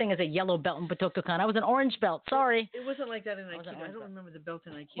no such thing as a yellow belt in Butokukan. I was an orange belt. Sorry. It wasn't like that in Aikido. I don't remember the belt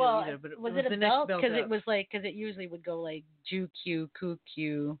in Aikido well, either. But was it it the a next belt? belt Because up. it was like, because it usually would go like Ju-Kyu,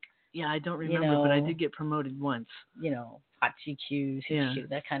 Ku-Kyu. Yeah, I don't remember, but I did get promoted once. Hachi-Kyu, Seichi-Kyu,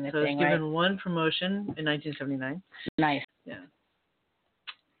 that kind of so thing, I was right? given one promotion in 1979. Nice. Yeah.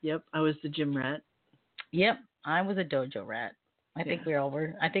 Yep, I was the gym rat. Yep, I was a dojo rat. I think we all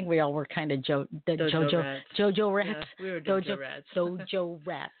were. I think we all were kind of dojo rats. Jojo rats. Yeah, we were dojo rats. Dojo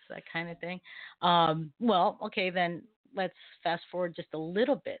rats, that kind of thing. Well, okay, then let's fast forward just a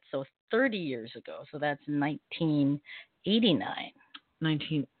little bit. So 30 years ago. So that's 1989.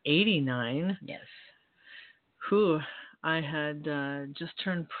 1989. Yes. Whew. I had just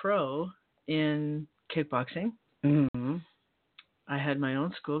turned pro in kickboxing. Mm-hmm. I had my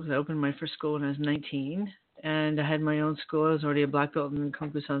own school because I opened my first school when I was 19. And I had my own school. I was already a black belt in Kung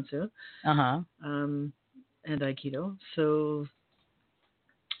Fu Sansu. And Aikido. So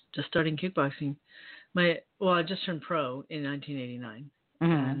just starting kickboxing. I just turned pro in 1989.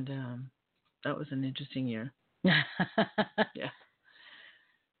 And that was an interesting year. Yeah.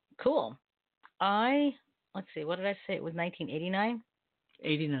 Cool. Let's see, what did I say? It was 1989?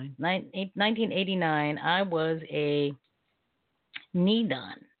 89. 1989, I was a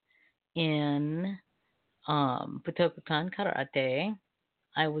Nidan in Butokukan Karate.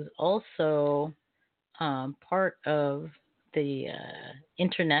 I was also part of the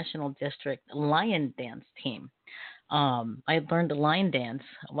International District Lion Dance team. I learned the lion dance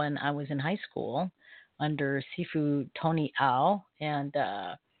when I was in high school under Sifu Tony Ao and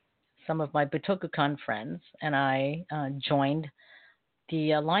some of my Butokukan friends, and I joined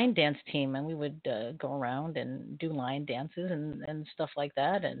the lion dance team, and we would go around and do lion dances and stuff like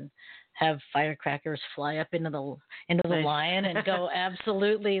that, and have firecrackers fly up into the Nice. lion and go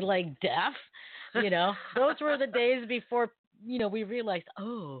absolutely like deaf. Those were the days before we realized,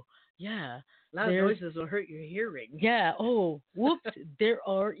 oh yeah, loud noises will hurt your hearing. Yeah. Oh, whoops, there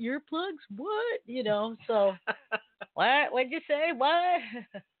are earplugs. What? So what'd you say? What?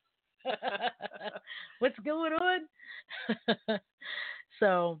 What's going on?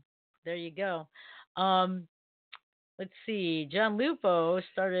 So there you go. Let's see. John Lupo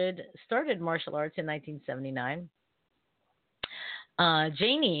started martial arts in 1979.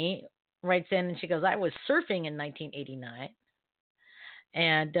 Janie writes in and she goes, I was surfing in 1989.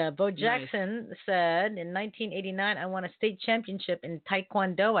 And Bo Jackson said, in 1989, I won a state championship in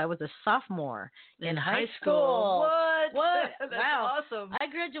Taekwondo. I was a sophomore in high school. What? That's wow. awesome. I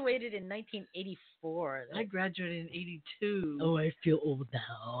graduated in 1984. I graduated in 82. Oh, I feel old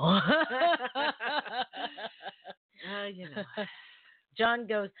now. John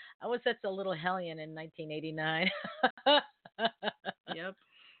goes, I was such a little hellion in 1989. Yep.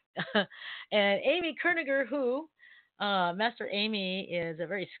 And Amy Kerniger, who... Master Amy is a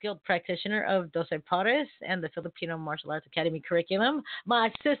very skilled practitioner of Dos Pares and the Filipino Martial Arts Academy curriculum.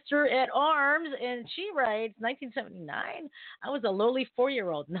 My sister at arms, and she writes, 1979, I was a lowly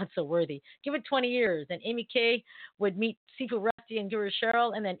 4-year-old, not so worthy. Give it 20 years, and Amy K would meet Sifu Rusty and Guru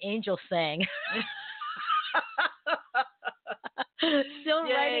Cheryl, and then Angel sang. Still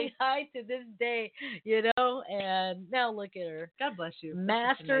Yay. writing high to this day, and now look at her. God bless you.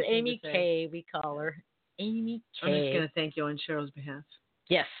 Master Nice thing Amy to say. K, we call her. Amy K. I'm just going to thank you on Cheryl's behalf.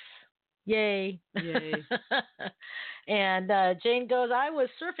 Yes. Yay. Yay. And Jane goes, I was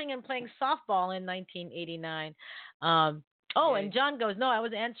surfing and playing softball in 1989. And John goes, no, I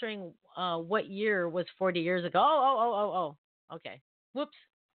was answering what year was 40 years ago. Oh. Okay. Whoops.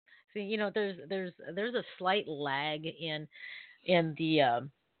 See, there's a slight lag in the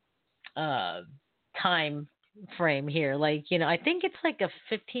time frame here. Like, I think it's like a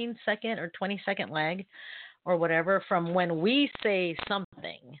 15-second or 20-second lag or whatever from when we say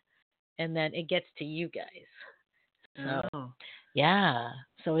something and then it gets to you guys. So, yeah.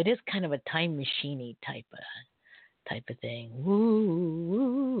 So it is kind of a time machine-y type of thing.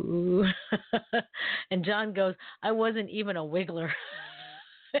 Woo. And John goes, I wasn't even a wiggler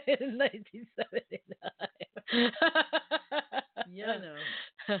in 1979. Yeah, I know.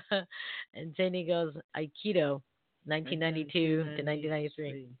 And Janie goes, Aikido, 1992 to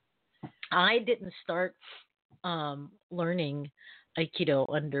 1993. I didn't start learning Aikido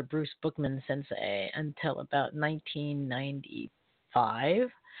under Bruce Bookman Sensei until about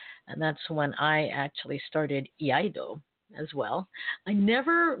 1995. And that's when I actually started Iaido, as well. I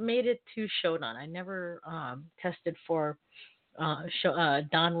never made it to Shodan. I never tested for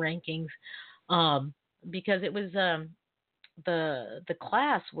Dan rankings because it was the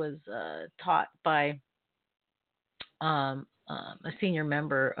class was taught by a senior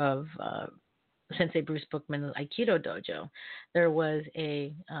member of Sensei Bruce Bookman's Aikido dojo. There was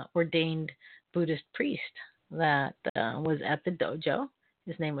a ordained Buddhist priest that was at the dojo.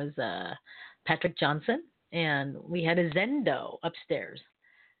 His name was Patrick Johnson, and we had a Zendo upstairs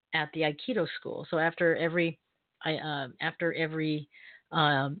at the Aikido school. So after every Iaido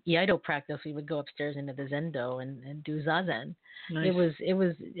practice, we would go upstairs into the Zendo and do Zazen. Nice.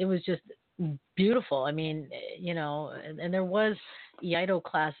 It was just beautiful. I mean, and there was Iaido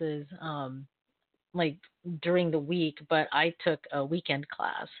classes like during the week, but I took a weekend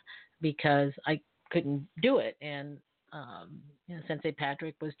class because I couldn't do it, and Sensei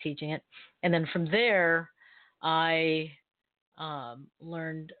Patrick was teaching it, and then from there I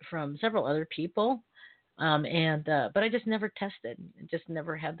learned from several other people, but I just never tested. Just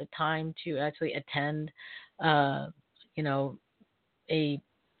never had the time to actually attend,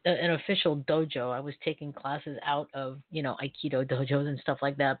 an official dojo. I was taking classes out of, Aikido dojos and stuff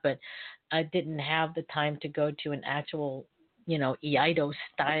like that, but I didn't have the time to go to an actual, Iaido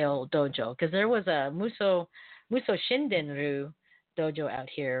style dojo, because there was a Muso Shindenru dojo out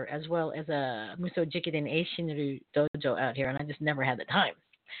here, as well as a Muso Jikiden Eishinru dojo out here, and I just never had the time.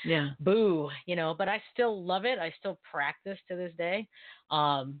 Yeah. Boo, but I still love it. I still practice to this day.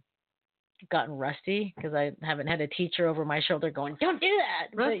 Gotten rusty because I haven't had a teacher over my shoulder going, "Don't do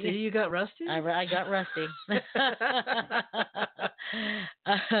that." Rusty, you got rusty? I got rusty.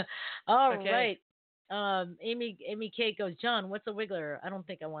 All okay. right. Amy Kate goes, "John, what's a wiggler?" I don't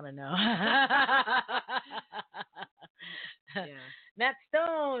think I want to know. Yeah. Matt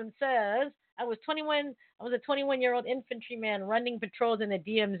Stone says, I was a 21-year-old infantryman running patrols in the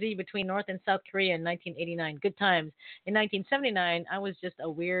DMZ between North and South Korea in 1989. Good times. In 1979, I was just a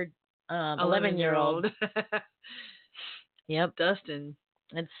weird 11-year-old. Yep. Dustin.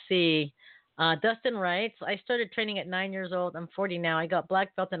 Let's see. Dustin writes, I started training at 9 years old. I'm 40 now. I got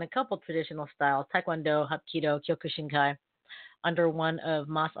black belt in a couple traditional styles, Taekwondo, Hapkido, Kyokushinkai, under one of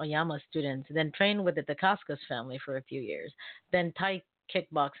Mas Oyama's students. Then trained with the Dacascos family for a few years. Then Thai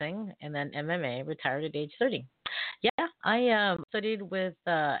kickboxing, and then MMA, retired at age 30. Yeah, I studied with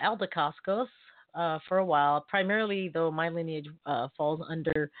Al Dacascos for a while, primarily, though my lineage falls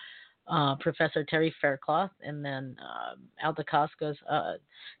under Professor Terry Faircloth, and then Al Dacascos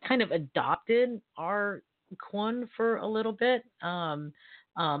kind of adopted our Kwon for a little bit.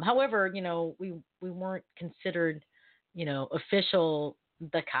 However, we weren't considered, official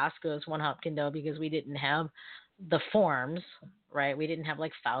Dacascos One Hop Kendo because we didn't have the forms, right? We didn't have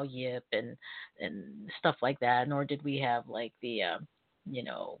like Foul Yip and stuff like that, nor did we have like the,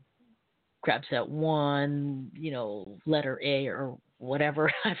 grab set 1, letter A or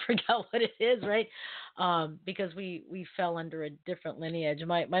whatever. I forgot what it is, right? Because we fell under a different lineage.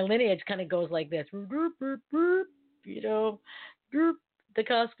 My lineage kind of goes like this,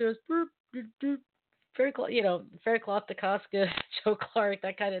 Dacascos, Faircloth, Dacascos, Joe Clark,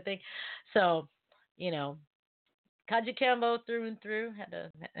 that kind of thing. So, Kajukenbo through and through,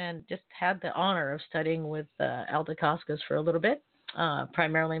 just had the honor of studying with Al Dacascos for a little bit.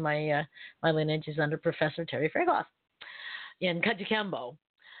 Primarily, my lineage is under Professor Terry Faircloth in Kajukenbo.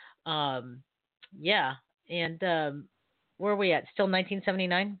 Yeah, and where are we at? Still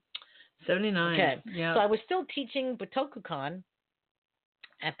 1979? 79. Okay. Yeah. So I was still teaching Butokukan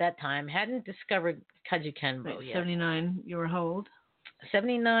at that time. Hadn't discovered Kajukenbo yet. 79. You were how old?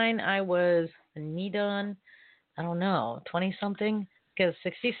 79. I was a Nidan. I don't know, 20 something. Because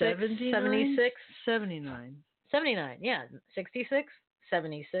 66, 79? 76, 79. 79. Yeah, 66,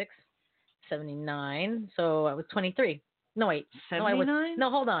 76, 79. So I was 23. No, wait. 79? No,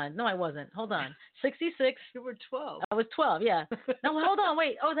 hold on. No, I wasn't. Hold on. 66. You were 12. I was 12, yeah. No, hold on.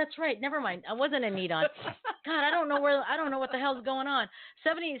 Wait. Oh, that's right. Never mind. I wasn't a Nidan. God, I don't know what the hell's going on.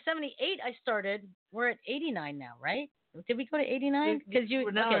 78 I started. We're at 89 now, right? Did we go to 89? Because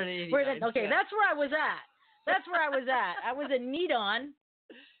we're now at 89. Okay, yeah. That's where I was at. I was a Nidan.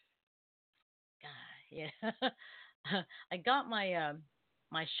 God, yeah. I got my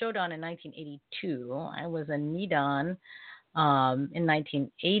my Shodan in 1982. I was a Nidan in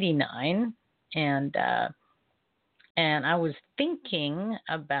 1989, and I was thinking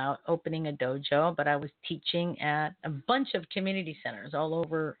about opening a dojo, but I was teaching at a bunch of community centers all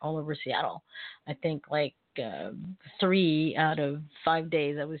over Seattle. I think like 3 out of 5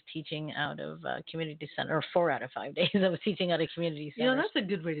 days I was teaching out of community center, or 4 out of 5 days I was teaching out of community centers. That's a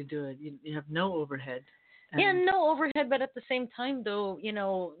good way to do it. You have no overhead. Yeah, no overhead, but at the same time, though,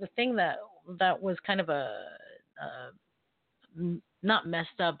 the thing that was kind of not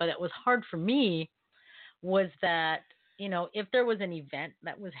messed up, but it was hard for me was that, if there was an event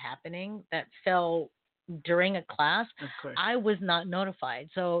that was happening that fell during a class, Of course. I was not notified.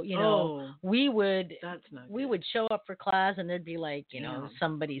 So, we would show up for class and there'd be like,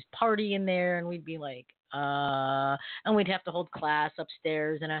 somebody's party in there and we'd be like, and we'd have to hold class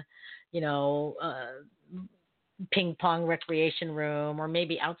upstairs in a, ping pong recreation room or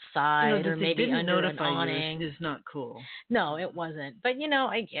maybe outside or maybe under an awning. Is not cool. No, it wasn't. But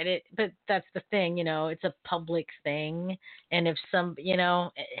I get it. But that's the thing, it's a public thing, and if some,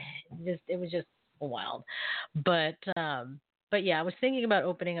 it was just wild. But yeah, I was thinking about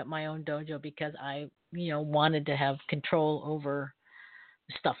opening up my own dojo because I wanted to have control over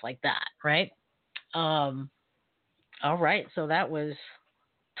stuff like that, right? All right, so that was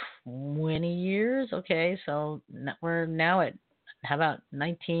 20 years. Okay, so we're now at about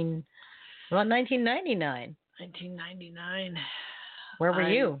 1999. 1999. Where were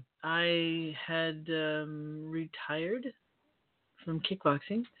you? I had retired from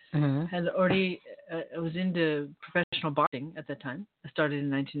kickboxing. Mm-hmm. Had already. I was into professional boxing at that time. I started in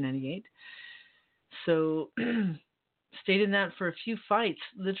 1998. So stayed in that for a few fights,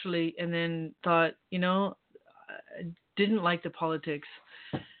 literally, and then thought, I didn't like the politics.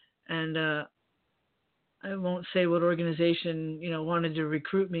 And I won't say what organization, wanted to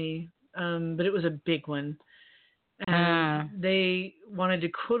recruit me, but it was a big one. And they wanted to,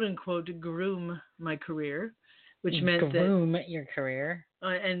 quote unquote, groom my career, which meant groom your career.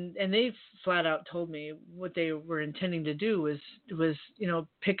 And they flat out told me what they were intending to do was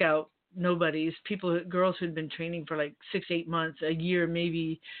pick out nobodies, girls who'd been training for like 6-8 months, a year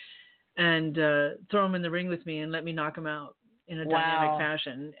maybe, and throw them in the ring with me and let me knock them out in a dynamic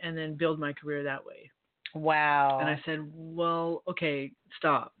fashion, and then build my career that way. Wow. And I said, well, okay,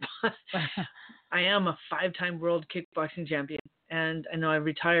 stop. I am a 5-time world kickboxing champion, and I know I've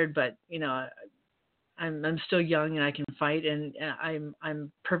retired, but I'm still young and I can fight, and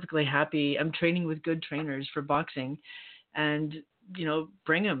I'm perfectly happy. I'm training with good trainers for boxing, and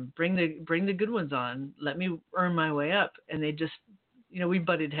bring the good ones on. Let me earn my way up. And they just, we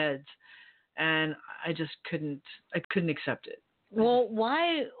butted heads. And I just couldn't accept it. Well,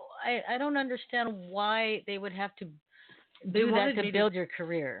 why? I don't understand why they would have to do that to build your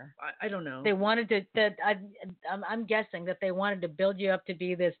career. I don't know. They wanted to. I'm guessing that they wanted to build you up to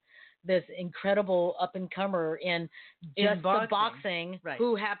be this incredible up and comer in just the boxing, right,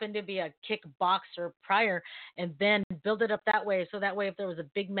 who happened to be a kickboxer prior, and then build it up that way. So that way, if there was a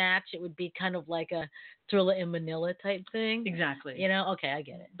big match, it would be kind of like a Thriller in Manila type thing. Exactly. Okay, I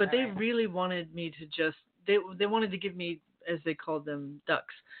get it. But they really wanted me to just they wanted to give me, as they called them,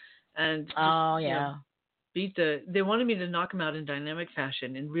 ducks, and just, they wanted me to knock them out in dynamic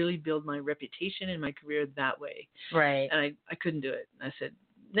fashion and really build my reputation and my career that way. Right. And I couldn't do it. I said,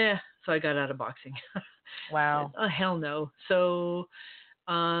 nah. So I got out of boxing. Wow. Oh, hell no. So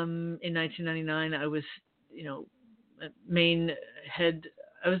in 1999, I was,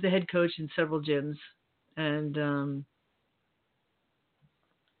 I was the head coach in several gyms, and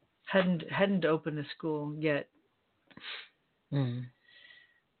hadn't opened a school yet. Mm.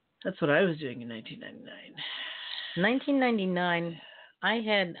 That's what I was doing in 1999. 1999, I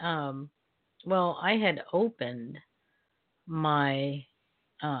had opened my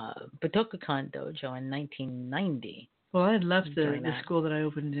Budokan Dojo in 1990. Well, I had left the school that I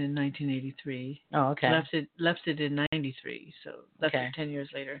opened in 1983. Oh, okay. Left it in 93, so left it 10 years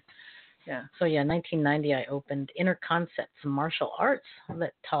later. Yeah. So 1990, I opened Inner Concepts Martial Arts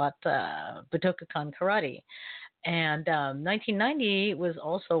that taught Budokan Karate. And 1990 was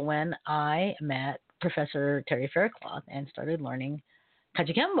also when I met Professor Terry Faircloth and started learning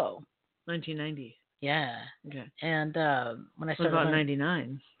Kajikembo. 1990. Yeah. Okay. And when I started about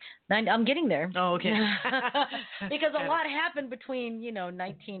 99? I'm getting there. Oh, okay. Because a lot happened between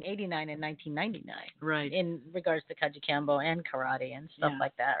 1989 and 1999. Right. In regards to Kajikembo and karate and stuff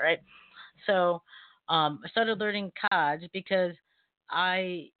like that, right? So I started learning Kaj because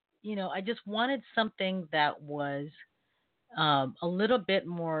I just wanted something that was a little bit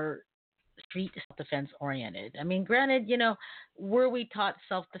more street self-defense oriented. I mean, granted, were we taught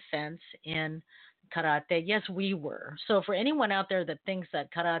self-defense in karate? Yes, we were. So for anyone out there that thinks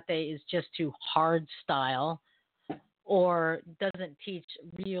that karate is just too hard style or doesn't teach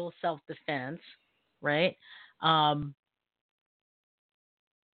real self-defense, right?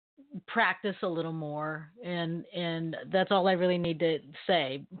 practice a little more, and that's all I really need to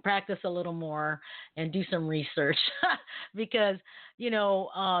say. Practice a little more and do some research because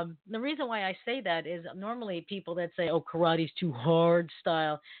the reason why I say that is normally people that say, oh, karate's too hard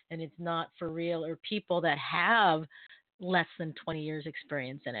style and it's not for real, or people that have less than 20 years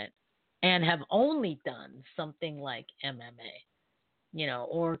experience in it and have only done something like MMA,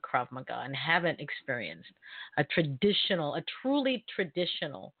 or Krav Maga, and haven't experienced a truly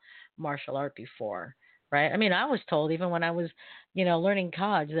traditional martial art before, right? I mean, I was told even when I was, learning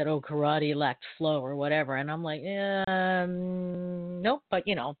Kaj that, karate lacked flow or whatever. And I'm like, nope, but,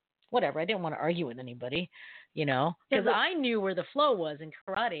 whatever. I didn't want to argue with anybody, because I knew where the flow was in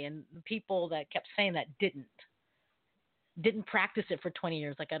karate, and the people that kept saying that didn't practice it for 20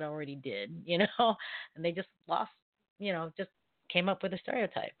 years like I'd already did, and they just lost, just came up with a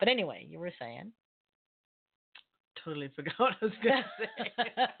stereotype. But anyway, you were saying. Totally forgot what I was going to say.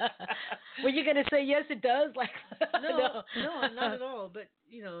 Were you going to say, yes, it does? Like, no, not at all. But,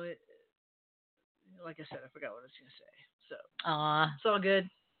 like I said, I forgot what I was going to say. So it's all good.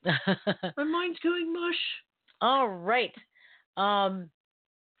 My mind's going mush. All right.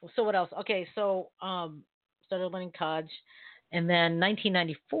 So what else? Okay, so started learning Kaj. And then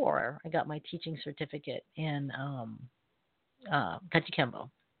 1994, I got my teaching certificate in Kachikembo.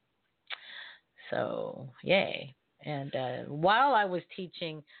 So, yay. And while I was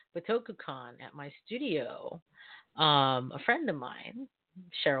teaching Botokukan at my studio, a friend of mine,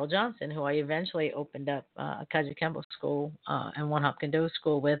 Cheryl Johnson, who I eventually opened up a Kajikembo school and One Hopkins Do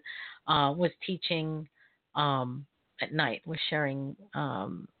school with, was teaching at night, was sharing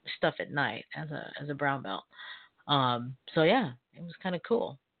stuff at night as a brown belt. So, yeah, it was kind of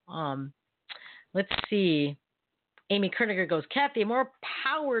cool. Let's see. Amy Kerniger goes, Kathy, more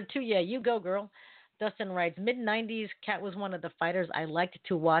power to you. You go, girl. Dustin writes, mid-90s, Kat was one of the fighters I liked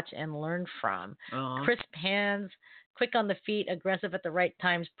to watch and learn from. Crisp hands, quick on the feet, aggressive at the right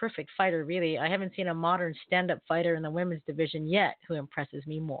times, perfect fighter, really. I haven't seen a modern stand-up fighter in the women's division yet who impresses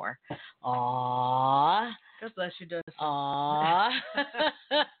me more. Aww. God bless you, Dustin. Aww.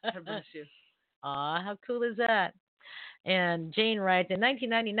 God bless you. Aww, how cool is that? And Jane writes, in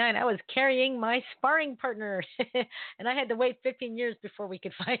 1999, I was carrying my sparring partner, and I had to wait 15 years before we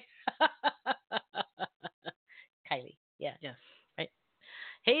could fight. Kylie, yeah. Yes. Right.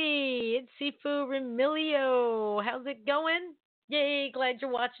 Hey, it's Sifu Remilio. How's it going? Yay, glad you're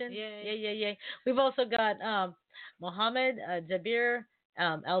watching. Yay. We've also got Mohammed Jabir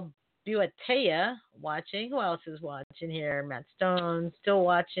Al-Buateya watching. Who else is watching here? Matt Stone, still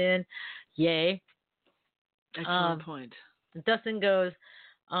watching. Yay. Excellent point. Dustin goes,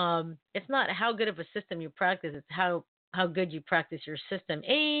 it's not how good of a system you practice, it's how good you practice your system.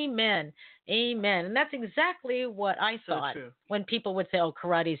 Amen. And that's exactly what I thought when people would say, oh,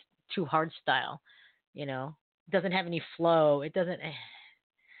 karate's too hard style. Doesn't have any flow. It doesn't,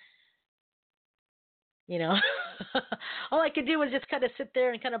 all I could do was just kind of sit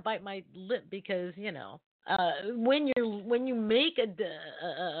there and kind of bite my lip because, when you make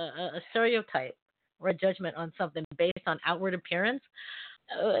a stereotype or a judgment on something based on outward appearance,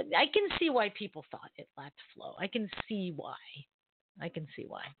 I can see why people thought it lacked flow. I can see why.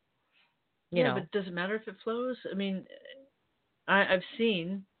 Yeah, but does it matter if it flows? I mean, I've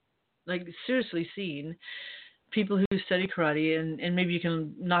seen, like seriously seen, people who study karate, and maybe you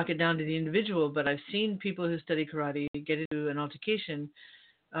can knock it down to the individual, but I've seen people who study karate get into an altercation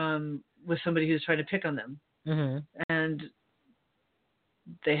with somebody who's trying to pick on them. Mm-hmm. And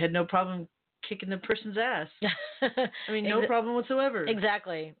they had no problem kicking the person's ass. I mean, no problem whatsoever.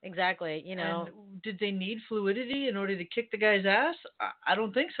 Exactly. And did they need fluidity in order to kick the guy's ass? I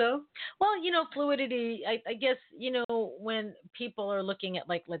don't think so. Well, fluidity, I guess, when people are looking at,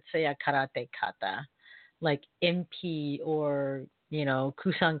 like, let's say a karate kata, like MP or,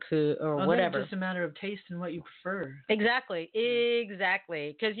 kusanku or whatever. It's just a matter of taste and what you prefer. Exactly.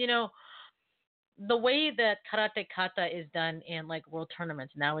 Because, the way that karate kata is done in like world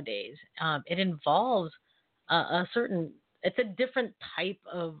tournaments nowadays, it involves it's a different type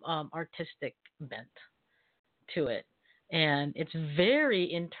of artistic bent to it. And it's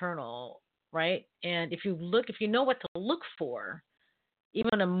very internal, right? And if you know what to look for, even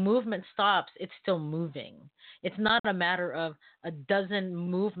when a movement stops, it's still moving. It's not a matter of a dozen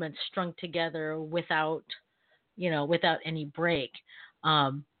movements strung together without any break.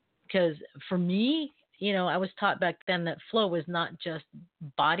 Because for me, I was taught back then that flow was not just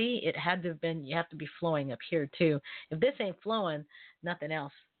body. It had to have been, you have to be flowing up here too. If this ain't flowing, nothing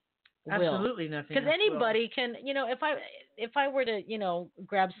else will. Absolutely nothing. Because anybody can, if I were to,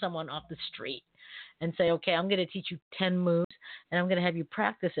 grab someone off the street and say, okay, I'm going to teach you 10 moves. and I'm going to have you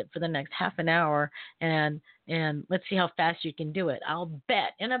practice it for the next half an hour, and let's see how fast you can do it. I'll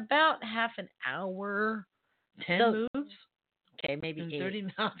bet in about half an hour, 10 moves. Okay, maybe 8. 30.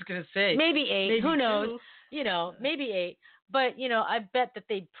 I was going to say maybe 8. Maybe Who knows? 2. Maybe 8. But, I bet that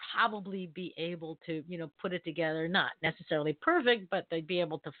they'd probably be able to, put it together, not necessarily perfect, but they'd be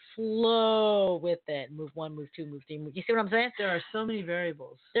able to flow with it. Move 1, move 2, move 3. You see what I'm saying? There are so many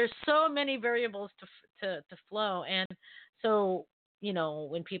variables. There's so many variables to flow. And so,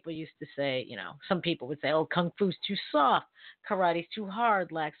 when people used to say, some people would say, oh, Kung Fu's too soft, karate's too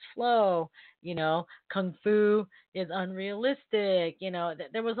hard, lacks flow, Kung Fu is unrealistic,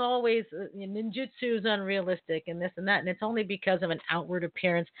 there was always ninjutsu is unrealistic and this and that. And it's only because of an outward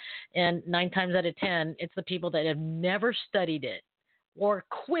appearance. And 9 times out of 10, it's the people that have never studied it or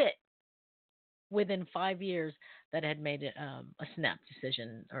quit within 5 years that had made it a snap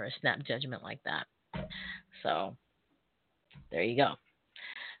decision or a snap judgment like that. So there you go.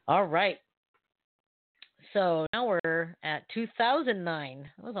 All right. So now we're at 2009.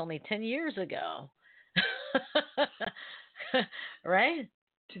 That was only 10 years ago. Right?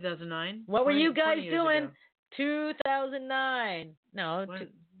 2009? What were you guys doing? Ago. 2009. No,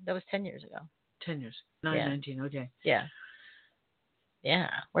 that was 10 years ago. 10 years. 19, okay. Yeah. Yeah.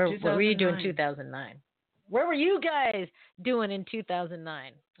 What were you doing in 2009? Where were you guys doing in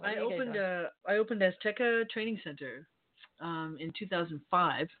 2009? I opened Azteca Training Center in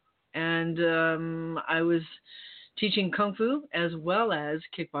 2005, and I was teaching Kung Fu as well as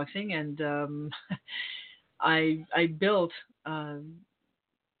kickboxing, and I built a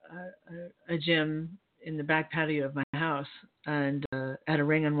gym in the back patio of my house, and had a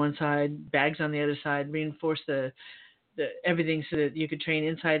ring on one side, bags on the other side, reinforced the everything so that you could train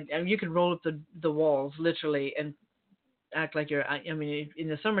inside. I mean, you could roll up the walls literally and act like you're. I mean, in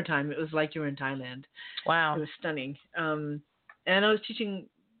the summertime, it was like you were in Thailand. Wow, it was stunning. And I was teaching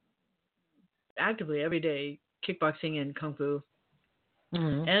actively every day kickboxing and Kung Fu.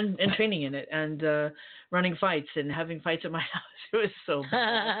 Mm-hmm. And training in it, and running fights and having fights at my house. It was so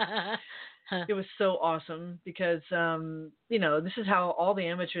it was so awesome because this is how all the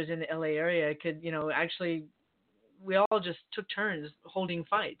amateurs in the LA area could actually, we all just took turns holding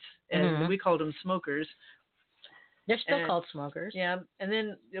fights, and we called them smokers. They're still called smokers. Yeah, and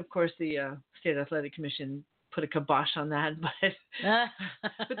then of course the State Athletic Commission put a kibosh on that, but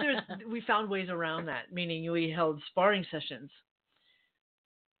we found ways around that, meaning we held sparring sessions,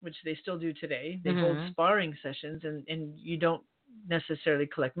 which they still do today. They hold sparring sessions, and you don't necessarily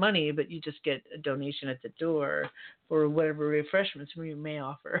collect money, but you just get a donation at the door for whatever refreshments we may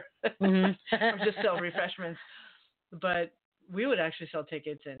offer, or just sell refreshments. But we would actually sell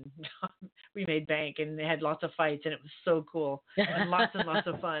tickets, and we made bank, and they had lots of fights, and it was so cool and lots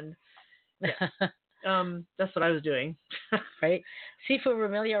of fun. Yeah. That's what I was doing. Right. Sifu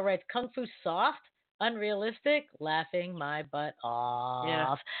Remilio writes, Kung Fu soft, unrealistic, laughing my butt off.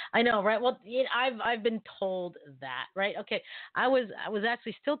 Yeah. I know, right? Well, I've been told that, right? Okay, I was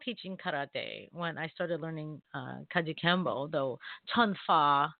actually still teaching karate when I started learning Kaji Kembo, the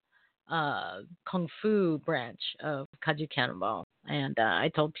Chunfa Kung Fu branch of Kaji Kembo, and I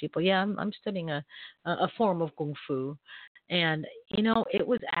told people, I'm studying a form of Kung Fu, and it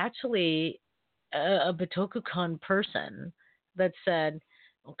was actually a Bitokukan person that said,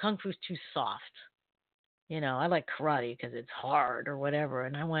 well, Kung Fu's too soft. I like karate because it's hard or whatever.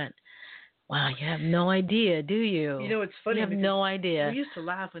 And I went, wow, you have no idea, do you? It's funny. You have no idea. We used to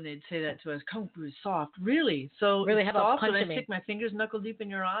laugh when they'd say that to us. Kung Fu is soft. Really? So really, how about soft, and I me? stick my fingers knuckle deep in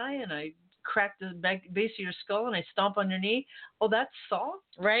your eye, and I crack the base of your skull, and I stomp on your knee. Oh, that's soft?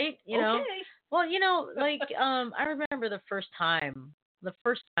 Right? Okay. Well, like, I remember the first time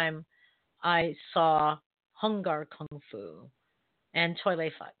I saw Hungar Kung Fu and Choi Lei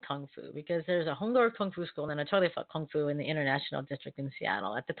Fat Kung Fu, because there's a Hungar Kung Fu school and a Choi Lei Fat Kung Fu in the International District in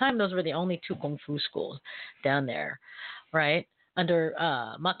Seattle. At the time, those were the only 2 Kung Fu schools down there, right? Under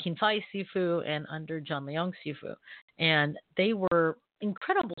Ma Kin Fai Sifu and under John Leong Sifu. And they were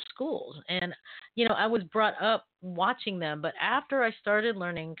incredible schools. And, I was brought up watching them. But after I started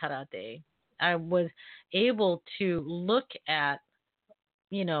learning karate, I was able to look at,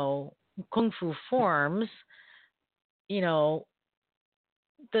 Kung Fu forms,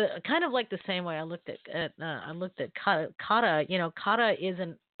 the kind of like the same way I looked at kata. Kata is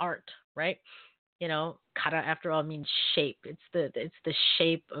an art, right? Kata after all means shape. It's the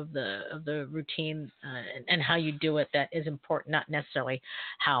shape of the routine and how you do it that is important, not necessarily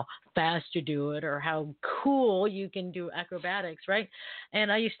how fast you do it or how cool you can do acrobatics, right?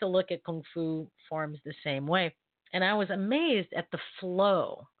 And I used to look at Kung Fu forms the same way, and I was amazed at the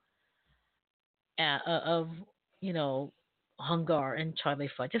flow of Hungar and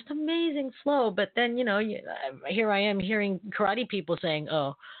Charlie Foot. Just amazing flow. But then, here I am hearing karate people saying,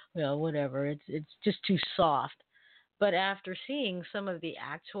 oh, well, whatever. It's just too soft. But after seeing some of the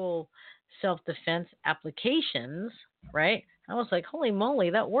actual self-defense applications, right, I was like, holy moly,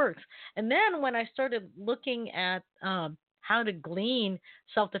 that works. And then when I started looking at how to glean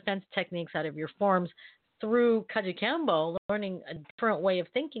self-defense techniques out of your forms through Kajukenbo, learning a different way of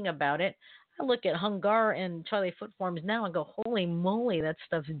thinking about it, I look at Hungar and Charlie Foot forms now and go, holy moly, that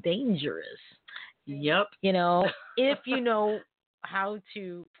stuff's dangerous. Yep. If you know how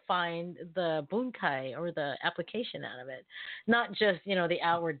to find the bunkai or the application out of it, not just, the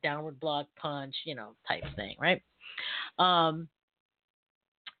outward downward block punch, type thing, right?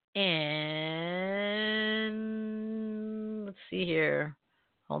 And let's see here.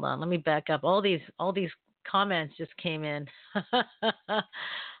 Hold on, let me back up. All these comments just came in.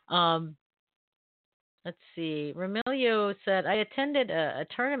 Let's see. Remilio said, I attended a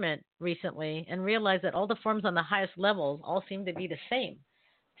tournament recently and realized that all the forms on the highest levels all seem to be the same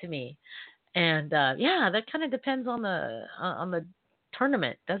to me. And that kind of depends on the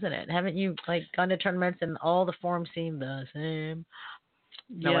tournament, doesn't it? Haven't you gone to tournaments and all the forms seem the same?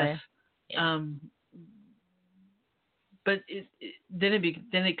 No yes. way? Yeah. But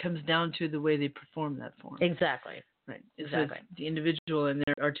then it comes down to the way they perform that form. Exactly. Right. Exactly. So the individual and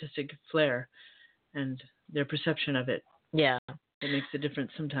their artistic flair and their perception of it. Yeah. It makes a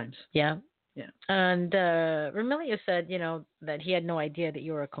difference sometimes. Yeah. Yeah. And Remilio said, that he had no idea that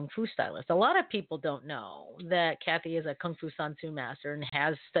you were a Kung Fu stylist. A lot of people don't know that Kathy is a Kung Fu Sansu master and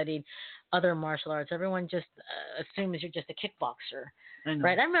has studied other martial arts. Everyone just assumes you're just a kickboxer. I know.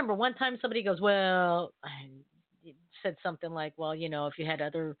 Right? I remember one time somebody goes, well, said something like, well, if you had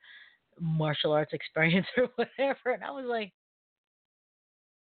other martial arts experience or whatever. And I was like,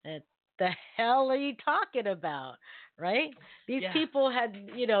 what the hell are you talking about? Right? These people had,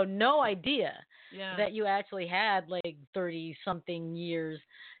 no idea that you actually had 30 something years,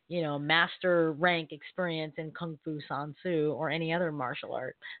 master rank experience in Kung Fu Sansu or any other martial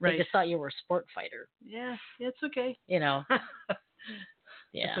art. Right. They just thought you were a sport fighter. Yeah, it's okay. Yeah.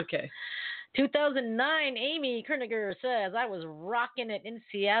 It's okay. 2009, Amy Kerniger says, I was rocking it in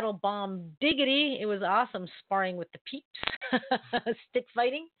Seattle, bomb diggity. It was awesome sparring with the peeps. Stick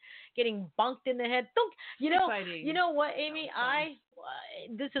fighting, getting bonked in the head. You know what, Amy?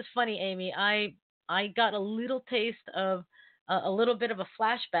 This is funny, Amy. I got a little taste of a little bit of a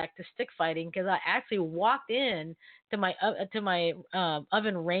flashback to stick fighting because I actually walked in to my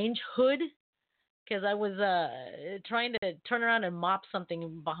oven range hood because I was trying to turn around and mop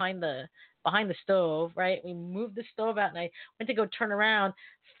something behind the stove, right? We moved the stove out, and I went to go turn around,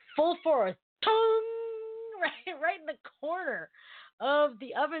 full force, right in the corner of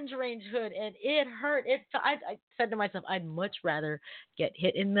the oven range hood, and it hurt. I said to myself, I'd much rather get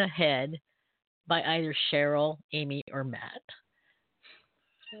hit in the head by either Cheryl, Amy, or Matt.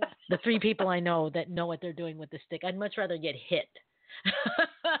 The three people I know that know what they're doing with the stick. I'd much rather get hit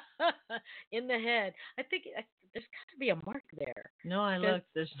in the head. I think there's got to be a mark there. No, I looked.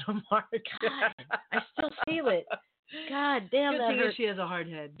 There's no mark. God, I still feel it. God damn, Good that thing hurt. is she has a hard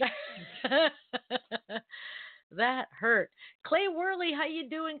head. That hurt. Clay Worley, how you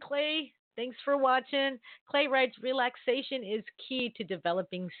doing, Clay? Thanks for watching. Clay writes, relaxation is key to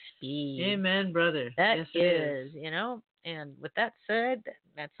developing speed. Amen, brother. That yes, is, And with that said,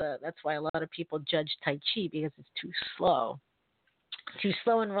 that's why a lot of people judge Tai Chi because it's too slow. Too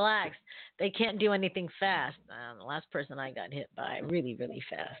slow and relaxed. They can't do anything fast. The last person I got hit by really, really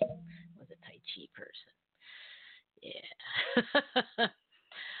fast was a Tai Chi person. Yeah.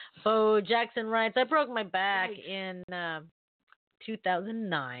 Bo Jackson writes, I broke my back in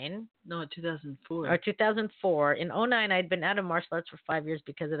 2009. No, 2004. Or 2004. In 2009, I'd been out of martial arts for 5 years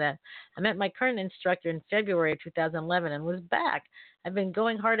because of that. I met my current instructor in February of 2011 and was back. I've been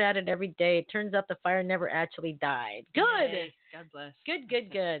going hard at it every day. It turns out the fire never actually died. Good. Yay. God bless. Good.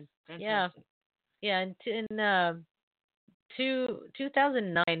 Fantastic. Yeah. In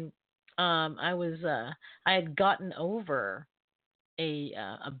 2009, I had gotten over a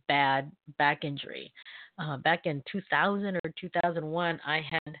bad back injury. Back in 2000 or 2001, I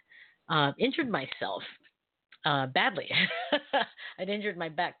had injured myself badly. I'd injured my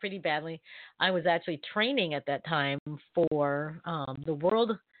back pretty badly. I was actually training at that time for the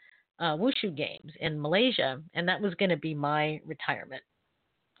World Wushu Games in Malaysia, and that was going to be my retirement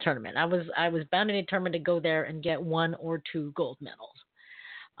tournament. I was bound and determined to go there and get 1 or 2 gold medals.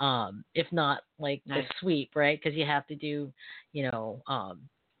 If not nice. The sweep, right? Because you have to do,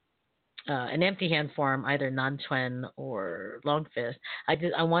 an empty hand form, either Nan Chuan or Long Fist.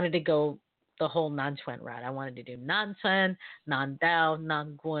 I wanted to go the whole Nanchuan route. I wanted to do Nanchuan, Nandao,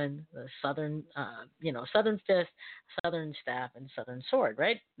 Nangun, the Southern, Southern Fist, Southern Staff, and Southern Sword,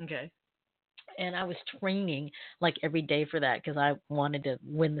 right? Okay. And I was training like every day for that because I wanted to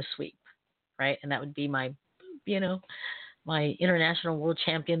win the sweep, right? And that would be my, my international world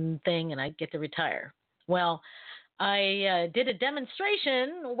champion thing, and I'd get to retire. Well, I did a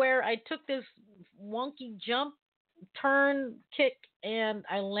demonstration where I took this wonky jump, turn, kick, and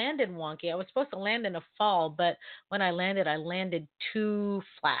I landed wonky. I was supposed to land in a fall, but when I landed too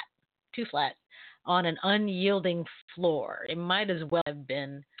flat on an unyielding floor. It might as well have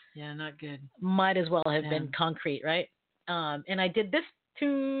been. Yeah, not good. Might as well have been concrete, right? And I did this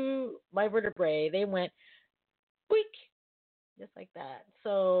to my vertebrae. They went, squeak, just like that.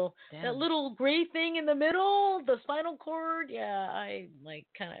 So that little gray thing in the middle, the spinal cord, I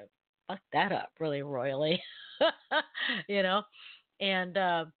kind of fucked that up really royally, And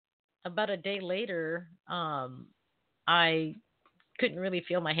about a day later, I couldn't really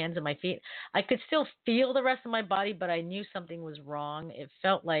feel my hands and my feet. I could still feel the rest of my body, but I knew something was wrong. It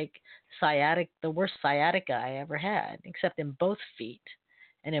felt like the worst sciatica I ever had, except in both feet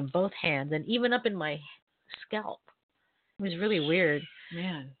and in both hands and even up in my scalp. It was really weird,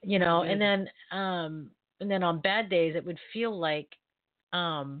 man. And then on bad days, it would feel like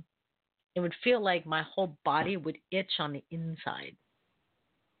my whole body would itch on the inside.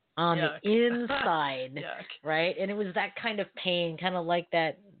 The inside, right? And it was that kind of pain, kind of like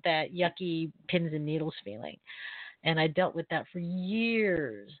that yucky pins and needles feeling. And I dealt with that for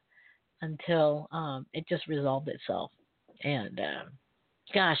years until it just resolved itself. And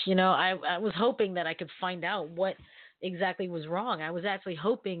gosh, I was hoping that I could find out what exactly was wrong. I was actually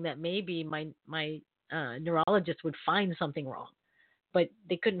hoping that maybe my neurologist would find something wrong, but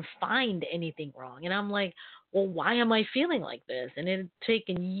they couldn't find anything wrong. And I'm like, well, why am I feeling like this? And it had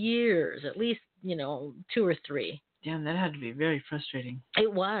taken years, at least, 2 or 3. Damn, that had to be very frustrating. It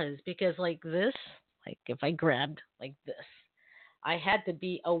was, because like this, like if I grabbed like this, I had to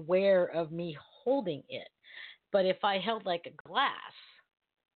be aware of me holding it. But if I held like a glass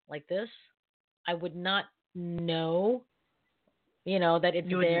like this, I would not know, that it's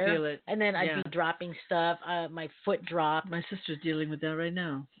you there. Feel it. And then I'd be dropping stuff. My foot dropped. My sister's dealing with that right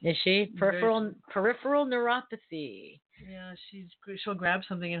now. Is she? Peripheral neuropathy. Yeah, she'll grab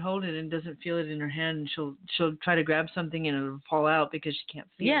something and hold it and doesn't feel it in her hand. And she'll try to grab something and it'll fall out because she can't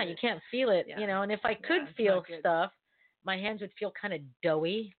feel it. Yeah, you can't feel it, And if I could feel stuff, my hands would feel kind of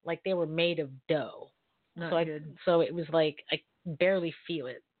doughy, like they were made of dough. Not good. So it was like I barely feel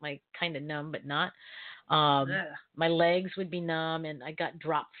it, like kind of numb, but not. My legs would be numb, and I got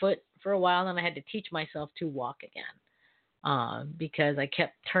drop foot for a while, and I had to teach myself to walk again because I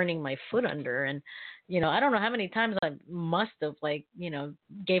kept turning my foot under. And, I don't know how many times I must have,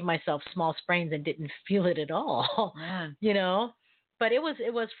 gave myself small sprains and didn't feel it at all, But it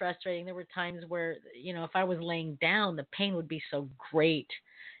was frustrating. There were times where, if I was laying down, the pain would be so great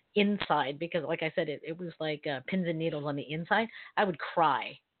inside because, like I said, it was like pins and needles on the inside. I would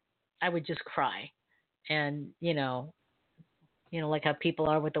cry. I would just cry. And, like how people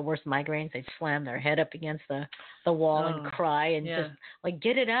are with the worst migraines, they slam their head up against the wall and cry and just like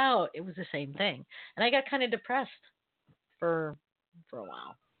get it out. It was the same thing. And I got kind of depressed for a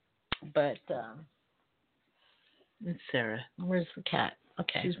while. But it's Sarah. Where's the cat?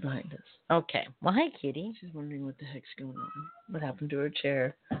 Okay. She's behind us. Okay. Well, hi, kitty. She's wondering what the heck's going on. What happened to her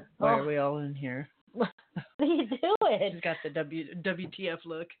chair? Why are we all in here? What are you doing? She's got the WTF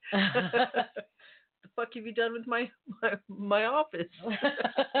look. The fuck have you done with my office?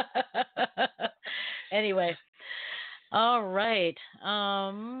 Anyway, all right.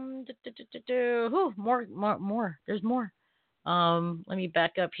 More. There's more. Let me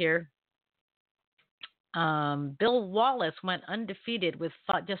back up here. Bill Wallace went undefeated with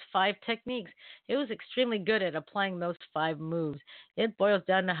just 5 techniques. He was extremely good at applying those 5 moves. It boils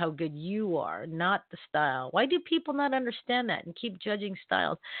down to how good you are, not the style. Why do people not understand that and keep judging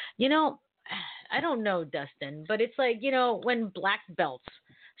styles? I don't know, Dustin, but it's like, when black belts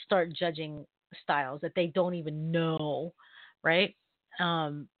start judging styles that they don't even know, right?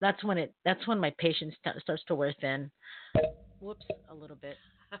 That's when my patience starts to wear thin. Whoops, a little bit.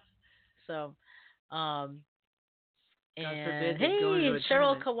 So, and hey,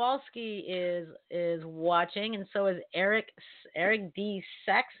 Cheryl Kowalski is watching, and so is Eric D.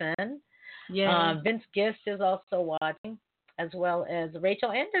 Saxon. Yeah. Vince Gist is also watching, as well as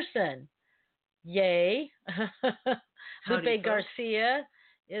Rachel Anderson. Yay. Lupe Garcia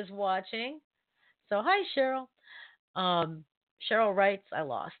is watching. So hi, Cheryl. Cheryl writes, I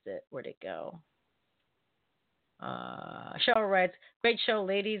lost it. Where'd it go? Cheryl writes, great show,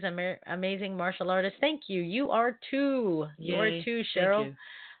 ladies, amazing martial artists. Thank you. You are too. You are too, Cheryl.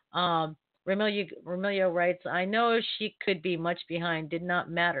 Remilio writes, I know she could be much behind. Did not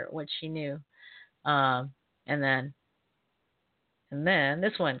matter what she knew. And then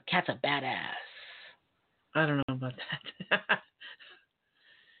this one, Cat's a badass. I don't know about that.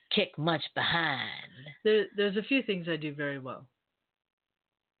 Kick much behind. There's a few things I do very well.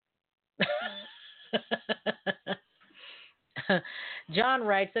 John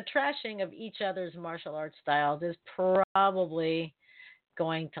writes, the trashing of each other's martial arts styles is probably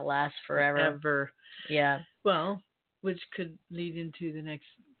going to last forever. Yeah. Well, which could lead into the next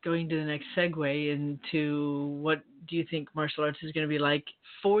segue into what do you think martial arts is going to be like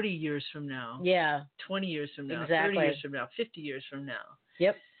 40 years from now? Yeah. 20 years from now. Exactly. 30 years from now. 50 years from now.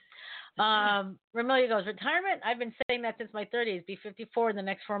 Yep. Ramelia goes, retirement? I've been saying that since my 30s. Be 54 in the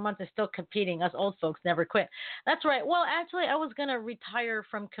next 4 months and still competing. Us old folks never quit. That's right. Well, actually, I was going to retire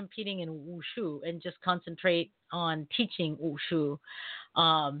from competing in wushu and just concentrate on teaching wushu.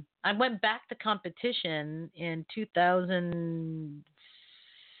 I went back to competition in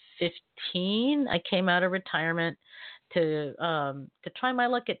 2015. I came out of retirement to try my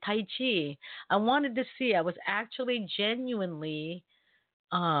luck at Tai Chi. I wanted to see. I was actually genuinely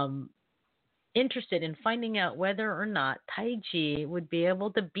interested in finding out whether or not Tai Chi would be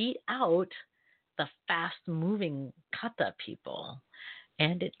able to beat out the fast-moving kata people.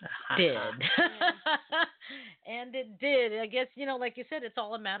 And it did. And it did. I guess, like you said, it's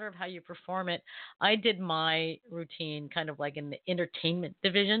all a matter of how you perform it. I did my routine kind of like in the entertainment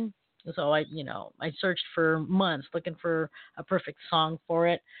division. So I searched for months looking for a perfect song for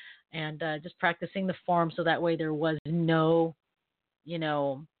it and just practicing the form so that way there was no,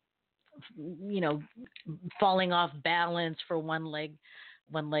 falling off balance for one leg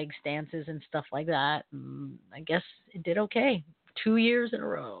stances and stuff like that. I guess it did okay. 2 years in a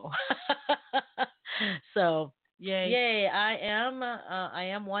row. So yay! I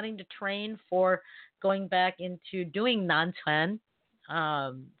am wanting to train for going back into doing Nanchuan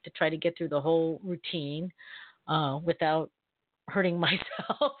to try to get through the whole routine without hurting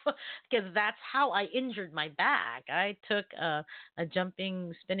myself, because that's how I injured my back. I took a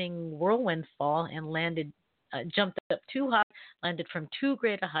jumping, spinning whirlwind fall and jumped up too high, landed from too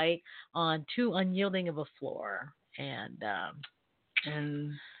great a height on too unyielding of a floor, and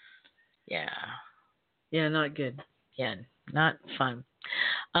not good. Yeah, not fun.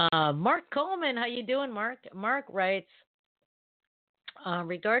 Mark Coleman, how you doing, Mark? Mark writes,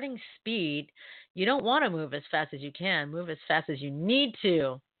 regarding speed, you don't want to move as fast as you can. Move as fast as you need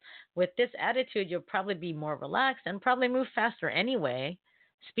to. With this attitude, you'll probably be more relaxed and probably move faster anyway.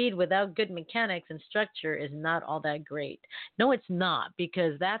 Speed without good mechanics and structure is not all that great. No, it's not,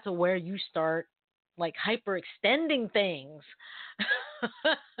 because that's where you start like hyperextending things.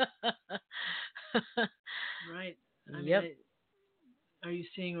 Right. Are you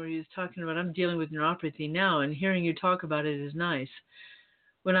seeing where he's talking about? I'm dealing with neuropathy now, and hearing you talk about it is nice.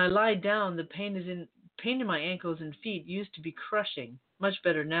 When I lie down, the pain in my ankles and feet used to be crushing. Much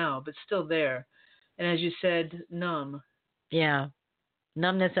better now, but still there. And as you said, numb. Yeah.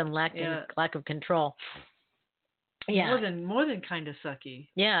 Numbness and lack of control. Yeah. More than kind of sucky.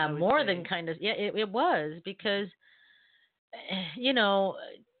 Yeah, more than kind of. Yeah, it was, because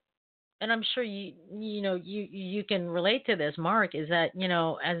and I'm sure you can relate to this, Mark, is that,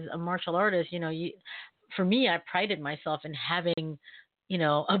 as a martial artist, for me, I prided myself in having,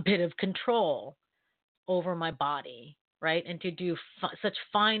 a bit of control over my body, right? And to do such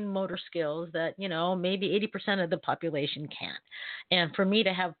fine motor skills that, maybe 80% of the population can't. And for me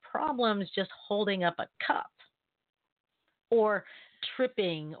to have problems just holding up a cup or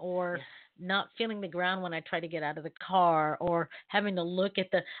tripping or not feeling the ground when I try to get out of the car, or having to look at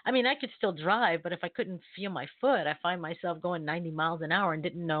I could still drive, but if I couldn't feel my foot, I find myself going 90 miles an hour and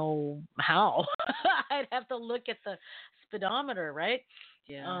didn't know how. I'd have to look at the speedometer, right?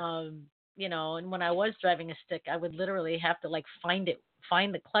 Yeah. And when I was driving a stick, I would literally have to find the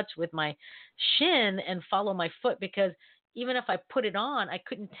clutch with my shin and follow my foot, because even if I put it on, I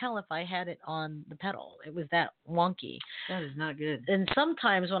couldn't tell if I had it on the pedal. It was that wonky. That is not good. And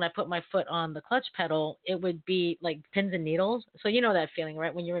sometimes when I put my foot on the clutch pedal, it would be like pins and needles. So you know that feeling,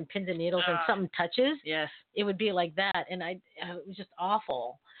 right? When you're in pins and needles and something touches. Yes. It would be like that, and it was just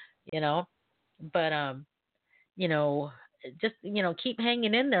awful, But just keep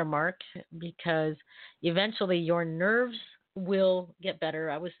hanging in there, Mark, because eventually your nerves will get better.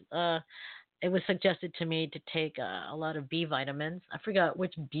 It was suggested to me to take a lot of B vitamins. I forgot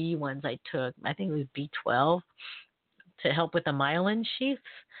which B ones I took. I think it was B12 to help with the myelin sheaths.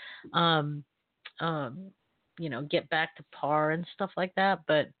 get back to par and stuff like that.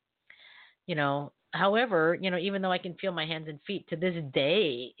 But, however, even though I can feel my hands and feet to this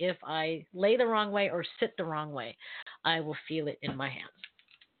day, if I lay the wrong way or sit the wrong way, I will feel it in my hands.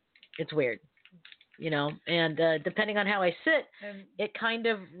 It's weird. And depending on how I sit, it kind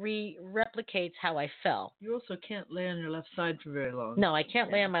of replicates how I fell. You also can't lay on your left side for very long. No, I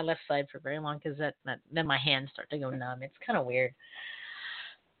can't lay on my left side for very long because then my hands start to go numb. It's kind of weird.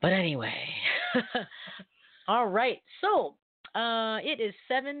 But anyway. All right. So it is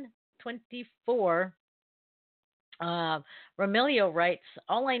 7:24. Romelio writes,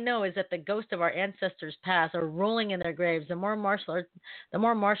 all I know is that the ghosts of our ancestors past are rolling in their graves. The more martial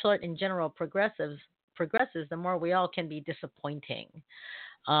art in general progresses, the more we all can be disappointing.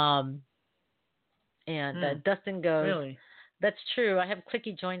 And Dustin goes, really? That's true. I have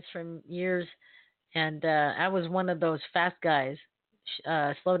clicky joints from years, and I was one of those fast guys.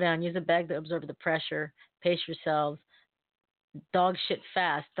 Slow down. Use a bag to absorb the pressure. Pace yourselves. Dog shit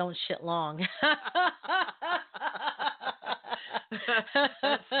fast. Don't shit long.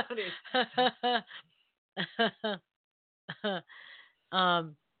 That's funny.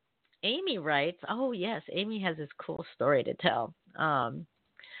 Amy writes, oh yes, Amy has this cool story to tell.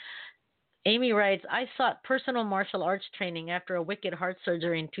 Amy writes, I sought personal martial arts training after a wicked heart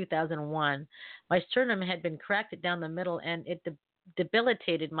surgery in 2001. My sternum had been cracked down the middle and it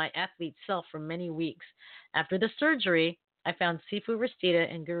debilitated my athlete self for many weeks. After the surgery, I found Sifu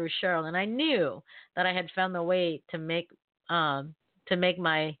Restita and Guru Cheryl, and I knew that I had found the way to make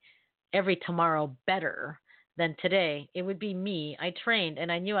my every tomorrow better than today. It would be me. I trained,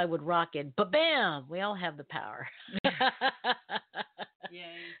 and I knew I would rock it. But bam! We all have the power.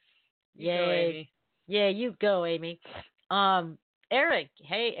 Yay! Yay! Go, Amy. Yeah, you go, Amy. Eric.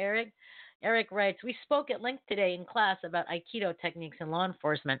 Hey, Eric. Eric writes, we spoke at length today in class about Aikido techniques in law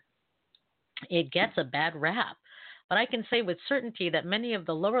enforcement. It gets a bad rap. But I can say with certainty that many of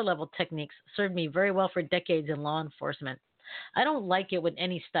the lower level techniques served me very well for decades in law enforcement. I don't like it when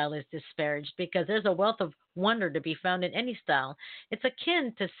any style is disparaged because there's a wealth of wonder to be found in any style. It's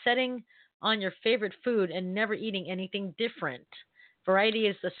akin to setting on your favorite food and never eating anything different. Variety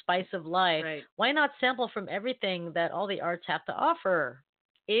is the spice of life. Right. Why not sample from everything that all the arts have to offer?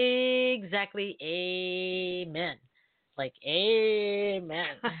 Exactly. Amen. Like,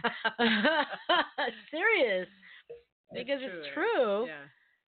 amen. Serious. Because it's true. Yeah.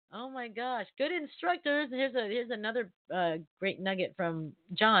 Oh my gosh. Good instructors. Here's another great nugget from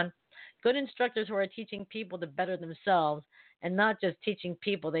John. Good instructors who are teaching people to better themselves and not just teaching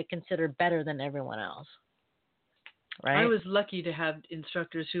people they consider better than everyone else. Right? I was lucky to have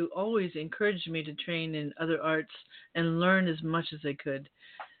instructors who always encouraged me to train in other arts and learn as much as I could,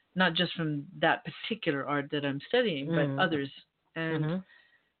 not just from that particular art that I'm studying, but others. And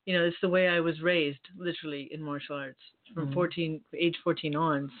it's the way I was raised, literally, in martial arts from age 14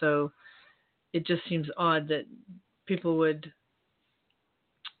 on. So it just seems odd that people would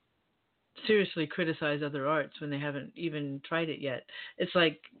seriously criticize other arts when they haven't even tried it yet. It's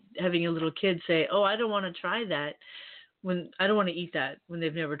like having a little kid say, "Oh, I don't want to try that." When I don't want to eat that when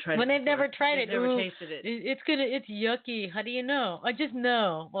they've never tried it. When they've never tried it, never tasted it. It's yucky. How do you know? I just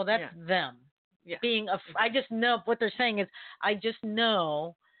know. Well, that's them. Yeah. I just know what they're saying is I just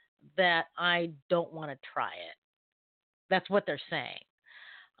know that I don't want to try it. That's what they're saying.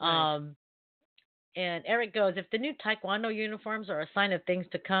 Right. And Eric goes, if the new Taekwondo uniforms are a sign of things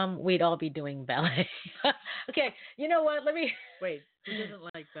to come, we'd all be doing ballet. Okay, you know what? Let me... Wait, who doesn't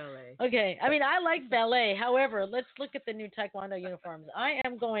like ballet? Okay, I mean, I like ballet. However, let's look at the new Taekwondo uniforms. I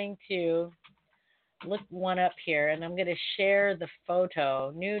am going to look one up here, and I'm going to share the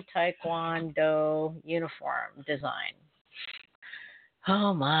photo. New Taekwondo uniform design.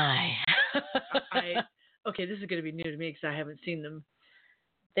 Oh, my. Okay, this is going to be new to me because I haven't seen them.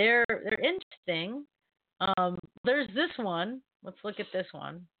 They're interesting. There's this one. Let's look at this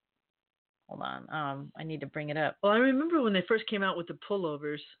one. Hold on. I need to bring it up. Well, I remember when they first came out with the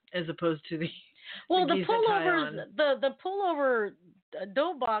pullovers as opposed to the the pullovers. The pullover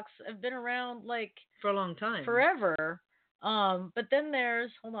dobaks have been around like for a long time, forever. But then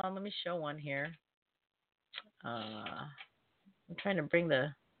there's. Hold on. Let me show one here. I'm trying to bring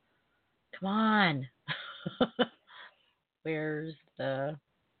the. Come on. Where's the...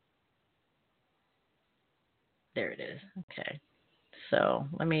 There it is. Okay. So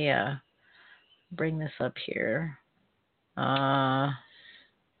let me bring this up here. Well,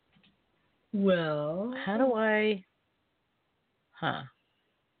 how do I...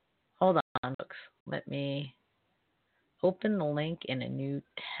 Hold on, folks. Let me open the link in a new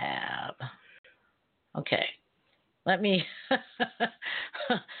tab. Okay. Let me...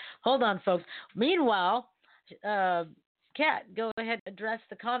 Hold on, folks. Meanwhile... Kat, go ahead, address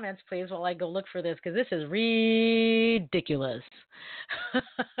the comments, please, while I go look for this, because this is ridiculous.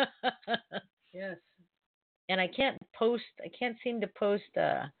 Yes. And I can't seem to post.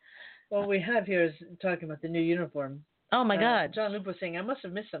 What we have here is talking about the new uniform. Oh my God. John Luke was saying, I must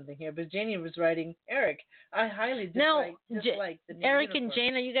have missed something here, but Janie was writing, Eric, I highly dislike the new Eric uniform. and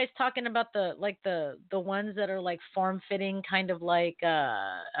Jane, are you guys talking about the ones that are like form fitting, kind of like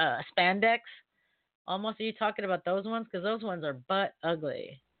spandex? Almost, are you talking about those ones? Because those ones are butt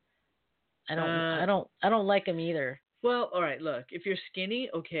ugly. I don't like them either. Well, all right. Look, if you're skinny,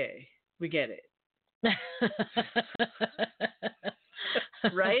 okay, we get it.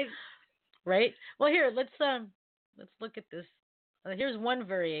 Right? Right. Well, here, let's look at this. Here's one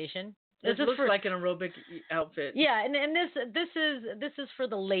variation. This looks like an aerobic outfit. Yeah, and this is for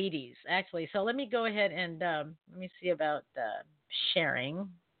the ladies, actually. So let me go ahead and let me see about sharing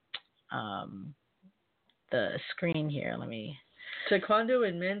the screen here. Let me. Taekwondo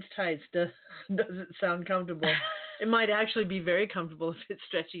in men's tights doesn't sound comfortable. It might actually be very comfortable if it's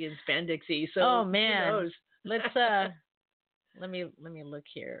stretchy and spandexy. So oh man, who knows? Let's let me look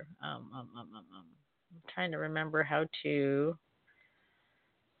here. I'm trying to remember how to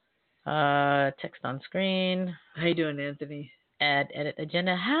text on screen. How you doing, Anthony? Add edit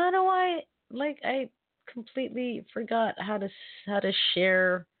agenda. How do I I completely forgot how to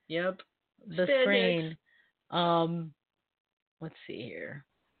share. Yep. The Spandex. screen. Let's see here.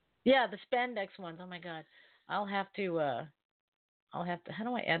 Yeah, the spandex ones. Oh my God, I'll have to. How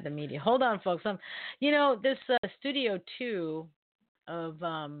do I add the media? Hold on, folks. This Studio 2 of.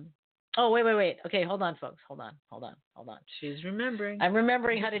 Oh wait. Okay, hold on, folks. Hold on. She's remembering. I'm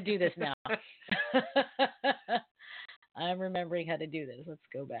remembering how to do this now. I'm remembering how to do this. Let's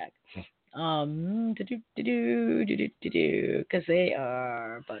go back. Because they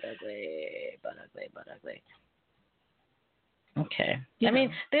are butt ugly. Okay. Yeah. I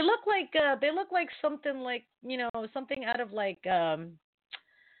mean, they look like something like, something out of like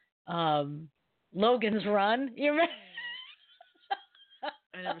Logan's Run. You remember?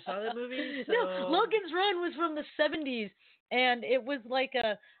 I never saw that movie. So... No, Logan's Run was from the 70s, and it was like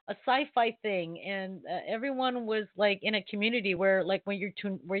a sci-fi thing, and everyone was like in a community where like where you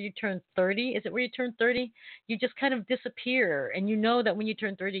turn 30. Is it where you turn 30? You just kind of disappear, and you know that when you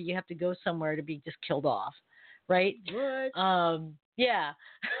turn 30, you have to go somewhere to be just killed off. Right? What? Yeah.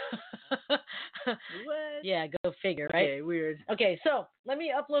 What? Yeah, go figure, right? Okay, weird. Okay, so let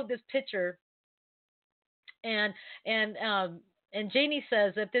me upload this picture. And Janie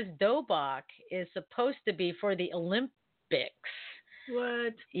says that this dobok is supposed to be for the Olympics.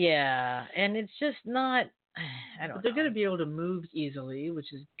 What? Yeah, and it's just not. I don't know. They're going to be able to move easily,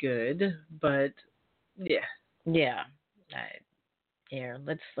 which is good, but yeah. Yeah. Here,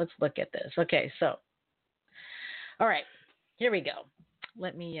 let's look at this. Okay, so. All right, here we go.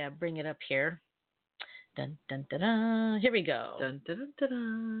 Let me bring it up here. Dun, dun, dun, dun. Here we go. Dun, dun, dun, dun,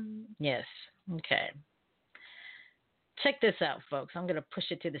 dun. Yes. Okay. Check this out, folks. I'm going to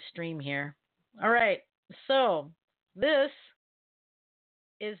push it to the stream here. All right. So this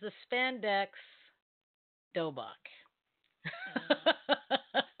is the spandex dobok.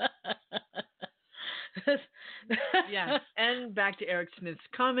 Yeah. And back to Eric Smith's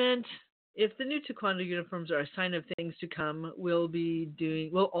comment. If the new taekwondo uniforms are a sign of things to come, we'll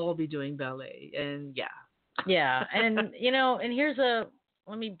all be doing ballet. And yeah. Yeah. And, and here's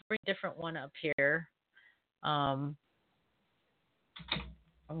let me bring a different one up here. I'm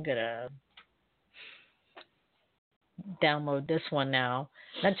going to download this one now.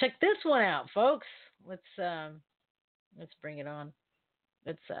 Now check this one out, folks. Let's bring it on.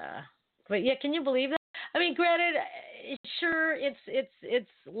 But yeah, can you believe that? I mean, granted, sure, it's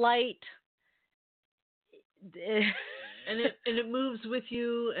light. And it moves with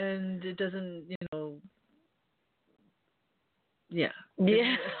you, and it doesn't, yeah.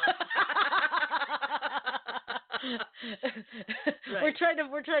 Yeah. Right. We're trying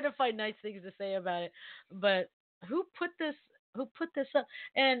to find nice things to say about it, but who put this up?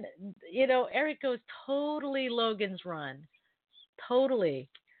 And Eric goes totally Logan's Run, totally.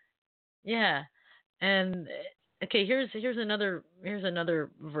 Yeah. And okay, here's another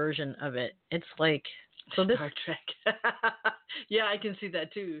version of it. It's like Star Trek. Yeah, I can see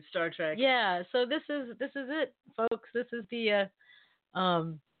that too. Star Trek. Yeah, so this is it, folks. This is the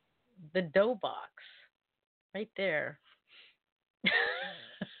dough box right there.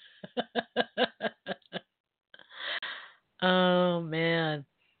 Oh man.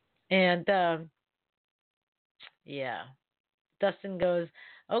 And yeah. Dustin goes,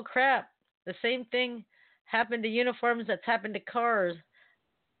 "Oh crap. The same thing happened to uniforms that's happened to cars.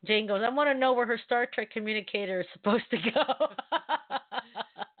 Jane goes, I want to know where her Star Trek communicator is supposed to go.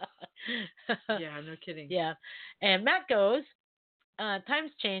 Yeah, no kidding. Yeah. And Matt goes,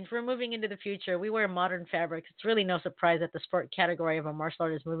 times change. We're moving into the future. We wear modern fabrics. It's really no surprise that the sport category of a martial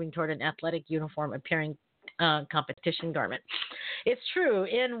art is moving toward an athletic uniform appearing competition garment. It's true.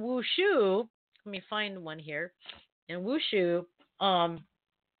 In Wushu, let me find one here. In Wushu, a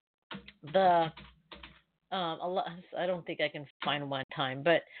lot, I don't think I can find one time,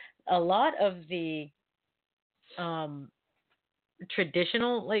 but a lot of the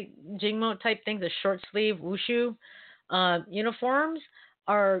traditional like Jingmo type things, the short sleeve Wushu uniforms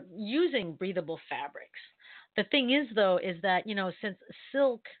are using breathable fabrics. The thing is, though, is that since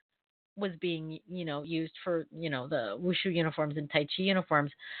silk was being used for the Wushu uniforms and Tai Chi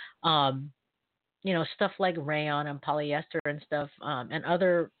uniforms, stuff like rayon and polyester and stuff, and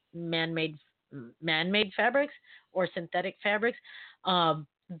other man-made fabrics or synthetic fabrics,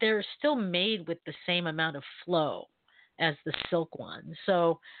 they're still made with the same amount of flow as the silk one.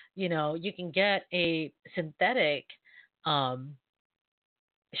 So, you can get a synthetic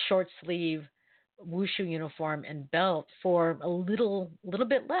short sleeve Wushu uniform and belt for a little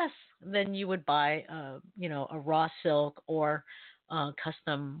bit less than you would buy, a raw silk or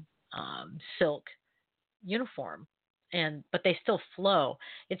custom silk uniform. But they still flow.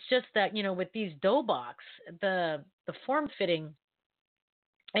 It's just that with these dobok, the form fitting,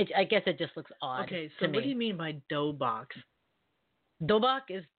 I guess it just looks odd. Okay, so to what me. do you mean by dobok? Dobok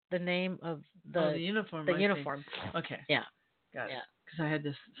is the name of the uniform. The uniform. Okay. Yeah. Got it. Yeah. Because I had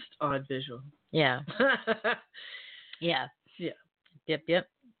this odd visual. Yeah. Yeah. Yeah. Yep.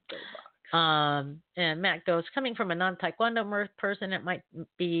 And Matt goes, coming from a non-taekwondo person, it might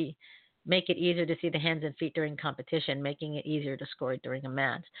make it easier to see the hands and feet during competition, making it easier to score during a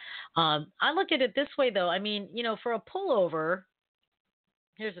match. I look at it this way, though. I mean, for a pullover,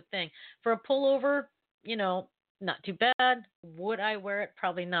 here's the thing. For a pullover, not too bad. Would I wear it?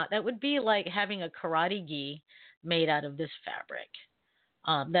 Probably not. That would be like having a karate gi made out of this fabric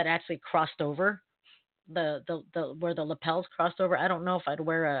that actually crossed over the where the lapels crossed over. I don't know if I'd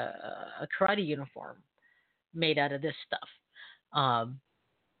wear a karate uniform made out of this stuff,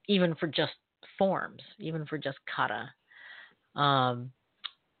 even for just forms, even for just kata. Well,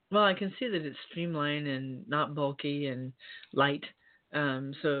 I can see that it's streamlined and not bulky and light.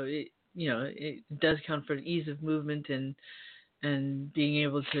 So it does count for ease of movement and being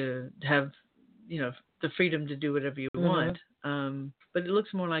able to have the freedom to do whatever you want. But it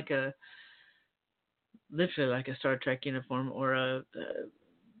looks more like literally like a Star Trek uniform or a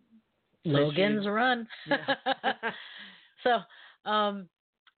Logan's Run. Yeah. So,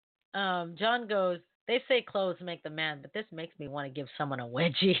 John goes, they say clothes make the man, but this makes me want to give someone a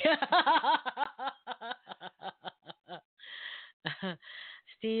wedgie.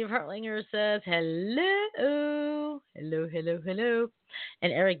 Steve Hartlinger says, hello.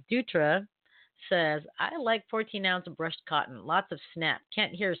 And Eric Dutra says, I like 14-ounce brushed cotton, lots of snap.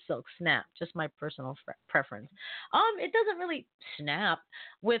 Can't hear silk snap, just my personal preference. It doesn't really snap.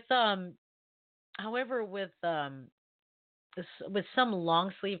 However, with some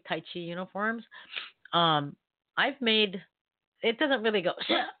long sleeve Tai Chi uniforms, I've made, it doesn't really go,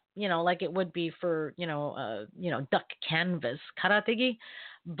 like it would be for, duck canvas karate-gi,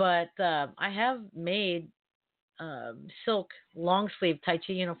 but I have made silk long sleeve Tai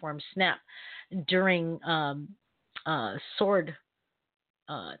Chi uniform snap during sword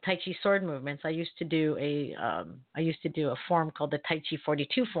Tai Chi sword movements. I used to do a form called the Tai Chi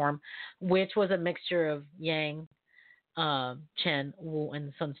 42 form, which was a mixture of Yang, Chen, Wu,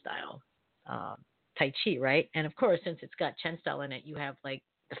 and Sun style Tai Chi, right? And of course, since it's got Chen style in it, you have like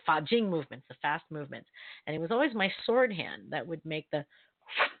the Fa Jing movements, the fast movements, and it was always my sword hand that would make the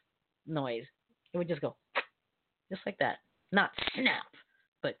noise. It would just go just like that, not snap,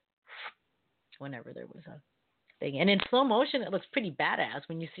 but whenever there was a thing. And in slow motion, it looks pretty badass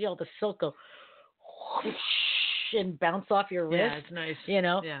when you see all the silk go whoosh and bounce off your wrist. Yeah, it's nice.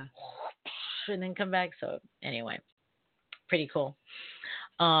 Yeah. And then come back. So anyway, pretty cool.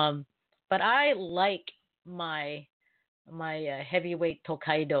 But I like my heavyweight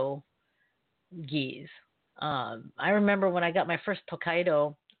Tokaido gis. I remember when I got my first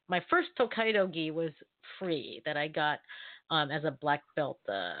Tokaido gi was free that I got as a black belt,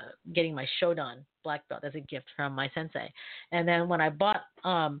 getting my Shodan black belt as a gift from my sensei. And then when I bought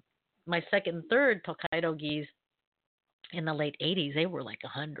my second and third Tokaido gis in the late 80s, they were like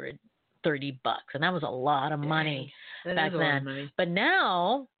 $130, and that was a lot of money back then. But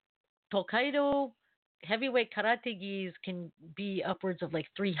now Tokaido heavyweight karate gis can be upwards of like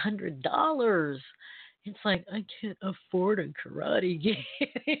 $300. it's like I can't afford a karate gi.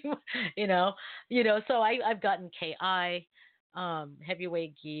 So I've gotten KI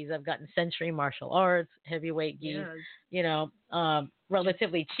heavyweight gis. I've gotten Century Martial Arts heavyweight gis.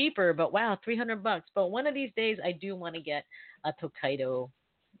 Relatively cheaper, but wow, $300. But one of these days, I do want to get a Tokaido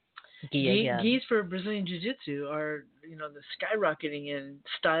gi again. Gis for Brazilian Jiu-Jitsu are, the skyrocketing in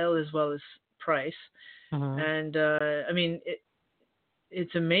style as well as price. And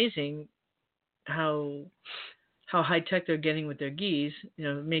it's amazing how high tech they're getting with their gis.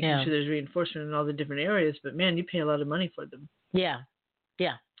 Making sure there's reinforcement in all the different areas. But man, you pay a lot of money for them. Yeah.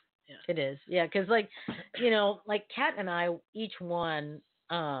 It is. Yeah, because like Kat and I each won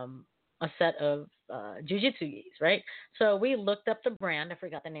a set of jiu-jitsu gis, right? So we looked up the brand. I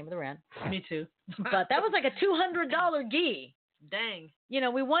forgot the name of the brand. Me too. But that was like a $200 gi. Dang.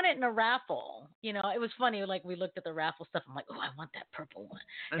 We won it in a raffle. It was funny. Like we looked at the raffle stuff. I'm like, oh, I want that purple one.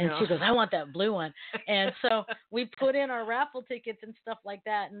 And she goes, I want that blue one. And so we put in our raffle tickets and stuff like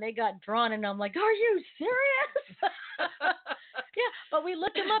that. And they got drawn. And I'm like, are you serious? Yeah. But we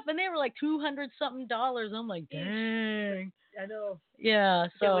looked them up and they were like $200-something. I'm like, dang. I know. Yeah.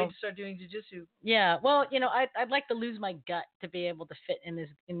 So can't wait to start doing jiu-jitsu. Yeah. Well, I'd like to lose my gut to be able to fit in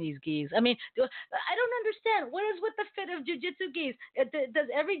these gis. I mean, I don't understand what is with the fit of jiu-jitsu gis. Does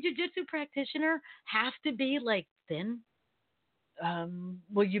every jiu-jitsu practitioner have to be like thin?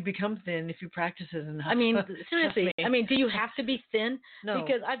 Well, you become thin if you practice it enough. I mean, seriously. I mean, do you have to be thin? No.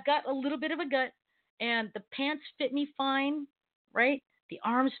 Because I've got a little bit of a gut, and the pants fit me fine, right? The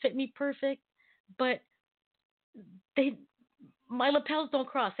arms fit me perfect, but my lapels don't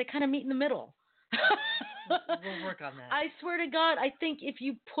cross. They kind of meet in the middle. We'll work on that. I swear to God, I think if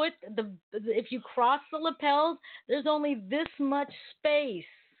you cross the lapels, there's only this much space.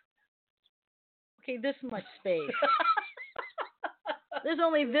 Okay, this much space. There's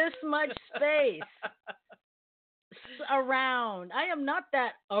only this much space around. I am not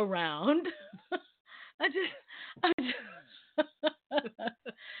that around. I'm just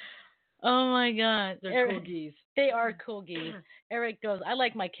Oh my God. They're cool gis. They are cool gis. Eric goes, I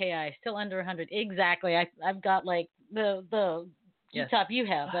like my KI, still under 100. Exactly. I've got like the top you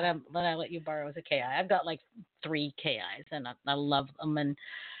have that I let you borrow as a KI. I've got like 3 KIs and I love them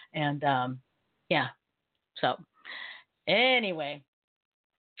and yeah. So anyway,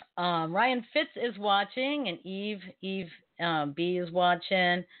 Ryan Fitz is watching and Eve B is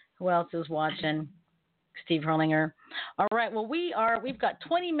watching. Who else is watching? Steve Hurlinger. All right. Well, we've got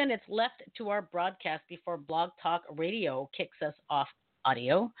 20 minutes left to our broadcast before Blog Talk Radio kicks us off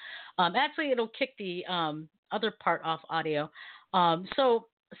audio. Actually, it'll kick the other part off audio. So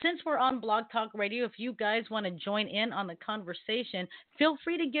since we're on Blog Talk Radio, if you guys want to join in on the conversation, feel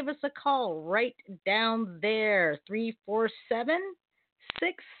free to give us a call right down there,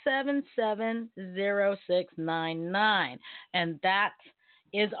 347-677-0699. And that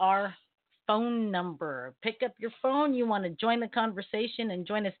is our phone number. Pick up your phone. You want to join the conversation and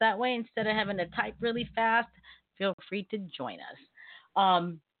join us that way instead of having to type really fast. Feel free to join us.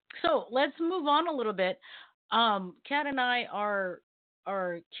 So let's move on a little bit. Kat and I are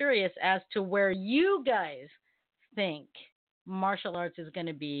curious as to where you guys think martial arts is going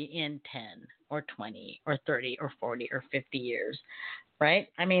to be in 10 or 20 or 30 or 40 or 50 years, right?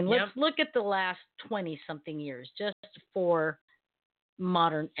 I mean, let's look at the last 20-something years just for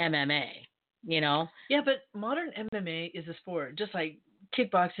modern MMA. Yeah, but modern MMA is a sport, just like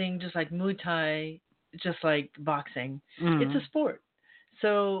kickboxing, just like Muay Thai, just like boxing. It's a sport.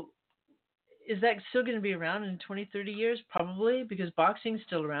 So is that still going to be around in 20, 30 years? Probably, because boxing's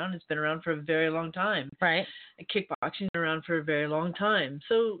still around. It's been around for a very long time. Right. And kickboxing's been around for a very long time.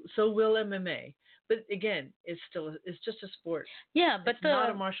 So will MMA. But again, it's just a sport. Yeah, but it's not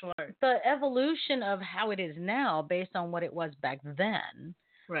a martial art. The evolution of how it is now, based on what it was back then,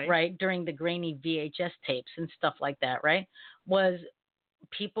 right, during the grainy VHS tapes and stuff like that, right, was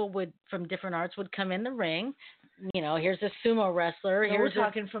people from different arts would come in the ring. Here's a sumo wrestler. No, we're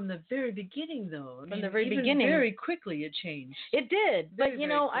talking from the very beginning, though. The very beginning. Very quickly it changed. It did. But,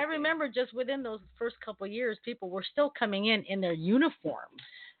 I remember just within those first couple of years, people were still coming in their uniforms.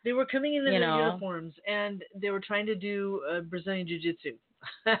 They were coming in their uniforms, and they were trying to do Brazilian Jiu-Jitsu.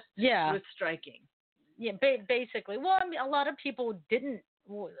 Yeah. With striking. Yeah, basically. Well, I mean, a lot of people didn't.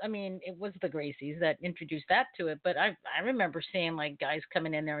 I mean, it was the Gracies that introduced that to it. But I remember seeing like guys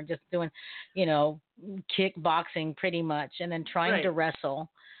coming in there and just doing, kickboxing pretty much, and then trying to wrestle.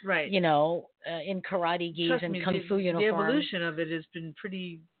 Right. In karate gis and kung fu uniforms. The evolution of it has been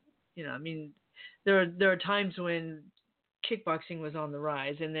pretty. I mean, there are times when kickboxing was on the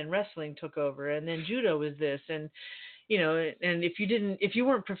rise, and then wrestling took over, and then judo was this, and and if you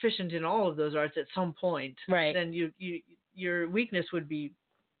weren't proficient in all of those arts at some point, right, then your weakness would be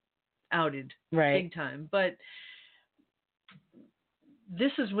outed right, big time. But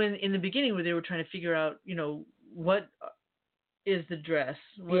this is when, in the beginning, where they were trying to figure out, what is the dress,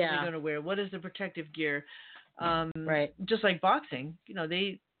 what are they going to wear, what is the protective gear, right. Just like boxing,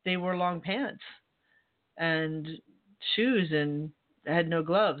 they wore long pants and shoes and had no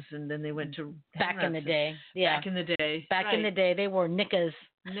gloves, and then they went to back in the day. Yeah, back in the day. Back right. in the day, they wore knickers.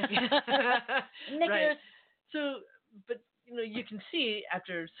 Knickers. Right. So, but you can see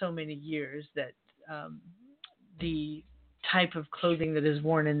after so many years that the type of clothing that is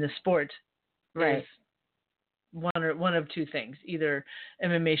worn in this sport is one of two things: either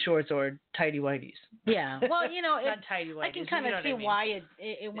MMA shorts or tighty whities. Yeah, well, not tighty whities. I can kind of see why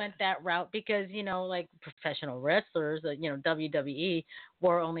it went that route, because like professional wrestlers, WWE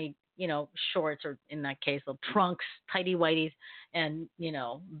wore only shorts, or in that case, trunks, tighty whities, and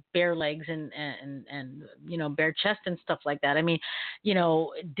bare legs and bare chest and stuff like that. I mean,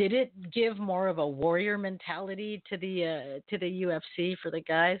 did it give more of a warrior mentality to the UFC for the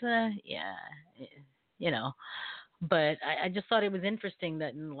guys? Yeah. But I just thought it was interesting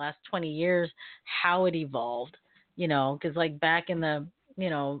that in the last 20 years, how it evolved, because like back in the,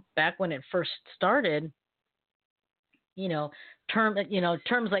 back when it first started,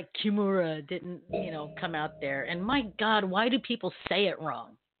 terms like Kimura didn't, come out there. And my God, why do people say it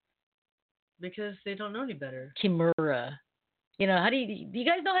wrong? Because they don't know any better. Kimura. How do you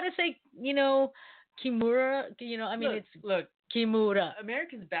guys know how to say, Kimura? I mean, look, Kimura.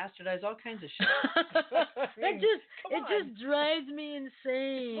 Americans bastardize all kinds of shit. It just drives me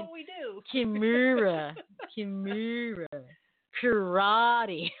insane. What we do. Kimura.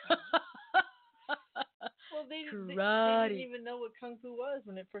 Karate. Well, they didn't even know what Kung Fu was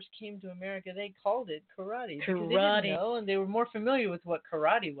when it first came to America. They called it karate. Because they didn't know, and they were more familiar with what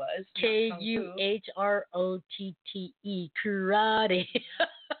karate was. Kuhrotte. Karate.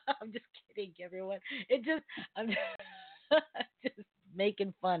 I'm just kidding, everyone. I'm just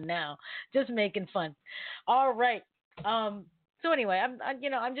making fun now. Just making fun. All right. So anyway,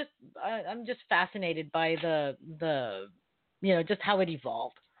 I'm just fascinated by the just how it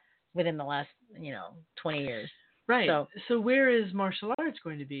evolved within the last 20 years. Right. So where is martial arts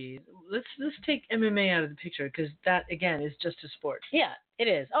going to be? Let's take MMA out of the picture, because that again is just a sport. Yeah, it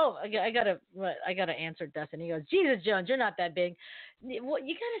is. Oh, I gotta answer Dustin. He goes, Jesus Jones, you're not that big. Well,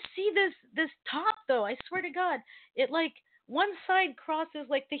 you gotta see this top though. I swear to God, it like one side crosses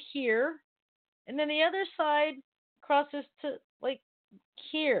like to here, and then the other side crosses to like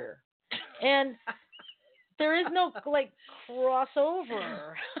here, and there is no like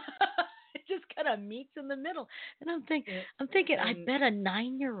crossover. It just kind of meets in the middle, and I'm thinking, I bet a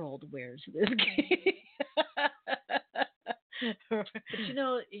 9-year-old wears this. But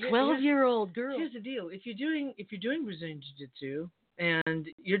 12-year-old girl. Here's the deal: if you're doing Brazilian Jiu-Jitsu and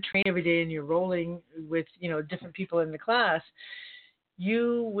you're trained every day and you're rolling with different people in the class,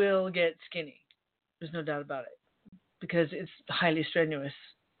 you will get skinny. There's no doubt about it, because it's highly strenuous.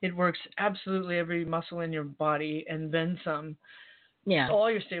 It works absolutely every muscle in your body and then some. Yeah. All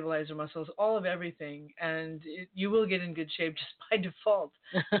your stabilizer muscles, all of everything, and you will get in good shape just by default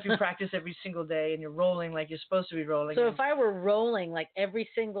if you practice every single day and you're rolling like you're supposed to be rolling. So if I were rolling like every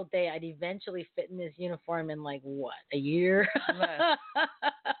single day, I'd eventually fit in this uniform in like what, a year?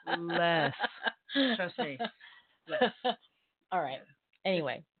 Less. Trust me. Less. All right.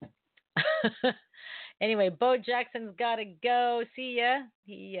 Anyway. Anyway, Bo Jackson's got to go. See ya.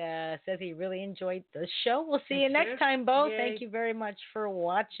 He says he really enjoyed the show. We'll see you next time, Bo. Yay. Thank you very much for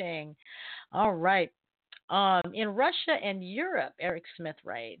watching. All right. In Russia and Europe, Eric Smith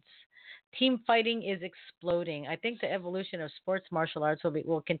writes, team fighting is exploding. I think the evolution of sports martial arts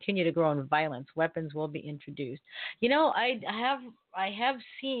will continue to grow in violence. Weapons will be introduced. I have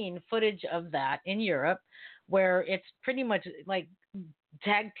seen footage of that in Europe, where it's pretty much like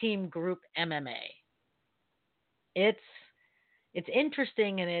tag team group MMA. It's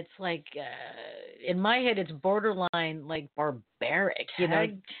interesting, and it's like in my head it's borderline like barbaric.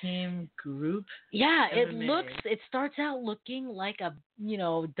 Tag team group. Yeah, MMA. it starts out looking like a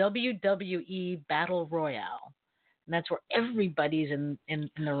WWE battle royale, and that's where everybody's in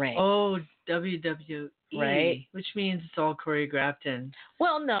the ring. Oh, WWE. Right. Which means it's all choreographed and.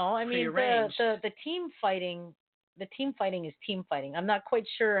 Well, no, I mean the team fighting. The team fighting is team fighting. I'm not quite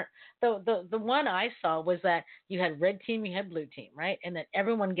sure. The one I saw was that you had red team, you had blue team, right? And that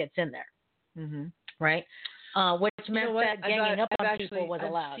everyone gets in there, right? Which meant that ganging up on people was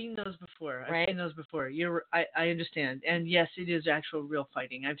allowed. I've seen those before. Right? I've seen those before. I understand. And yes, it is actual real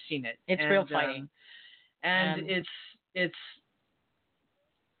fighting. I've seen it. It's real fighting. And it's,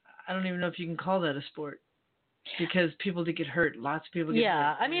 I don't even know if you can call that a sport, because people do get hurt. Lots of people get hurt.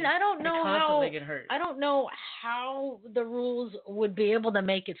 Yeah, I mean, I don't know how. Get hurt. I don't know how the rules would be able to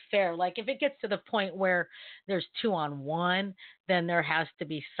make it fair. Like, if it gets to the point where there's 2-on-1, then there has to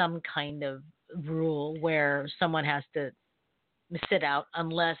be some kind of rule where someone has to sit out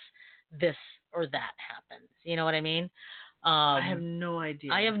unless this or that happens. You know what I mean? I have no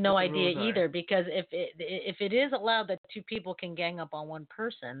idea. I have no idea either, because if it is allowed that two people can gang up on one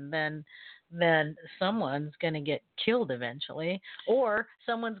person, then someone's going to get killed eventually, or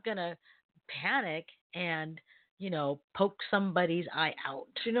someone's going to panic and, poke somebody's eye out.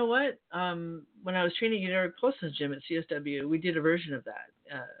 You know what? When I was training at Eric Paulson's gym at CSW, we did a version of that,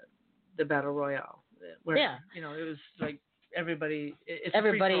 the Battle Royale, where it was like everybody, it's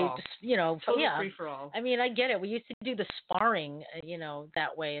everybody, free for all. Total free for all. I mean, I get it. We used to do the sparring,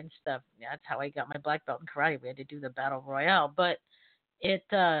 that way and stuff. That's how I got my black belt in karate. We had to do the Battle Royale, but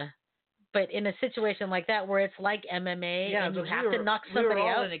but in a situation like that where it's like MMA and you have to knock somebody we were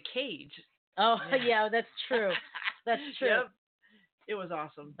all out in a cage. Oh yeah, that's true. That's true. Yep. It was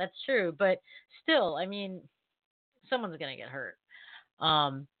awesome. That's true, but still, I mean, someone's gonna get hurt.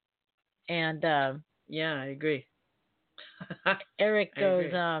 Yeah, I agree. Eric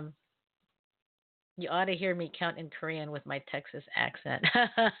goes, you ought to hear me count in Korean with my Texas accent.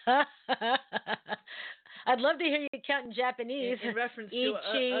 I'd love to hear you count in Japanese. In reference to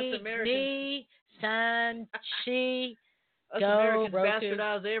Ichi, us Americans. ni, san, chi, us go, Americans Roku.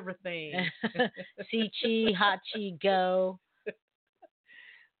 bastardize everything. Sichi, hachi, go.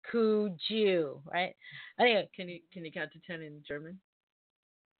 Kuju, right? Anyway, can you count to 10 in German?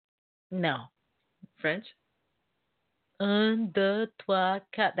 No. French? Un, deux, trois,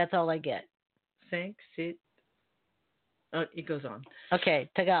 quatre. That's all I get. Cinq, six. Oh, it goes on. Okay,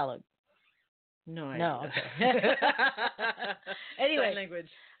 Tagalog. No. Okay. Anyway, sign language.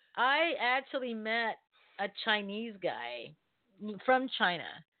 I actually met a Chinese guy from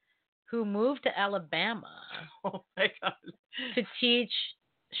China who moved to Alabama. Oh my God. To teach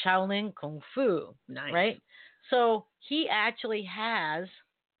Shaolin Kung Fu. Nice. Right? So he actually has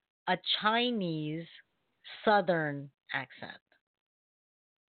a Chinese Southern accent.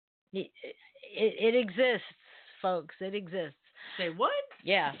 It exists, folks. It exists. Say what?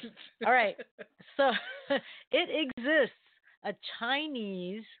 Yeah. All right. So it exists. A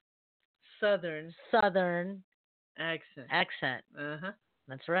Chinese Southern accent. Uh-huh.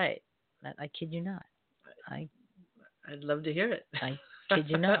 That's right. I kid you not. I'd love to hear it. I kid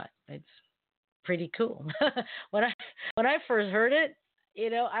you not. It's pretty cool. When I first heard it,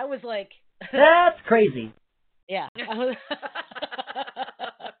 I was like, that's crazy. Yeah.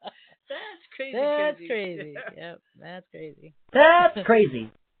 That's crazy. That's crazy. Yep, that's crazy. That's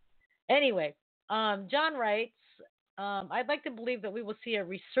crazy. Anyway, John writes, I'd like to believe that we will see a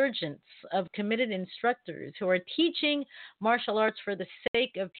resurgence of committed instructors who are teaching martial arts for the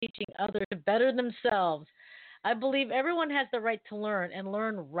sake of teaching others to better themselves. I believe everyone has the right to learn and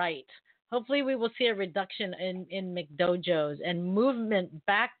learn right. Hopefully we will see a reduction in McDojos and movement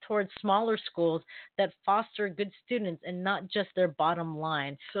back towards smaller schools that foster good students and not just their bottom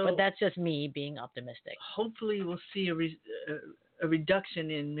line. But that's just me being optimistic. Hopefully we'll see a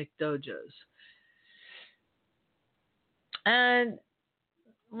reduction in McDojos. And,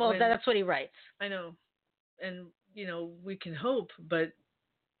 that's what he writes. I know. And, we can hope, but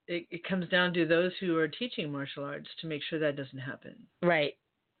it comes down to those who are teaching martial arts to make sure that doesn't happen. Right.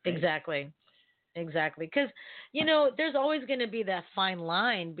 Exactly. Because, there's always going to be that fine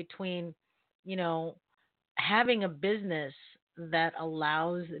line between, having a business that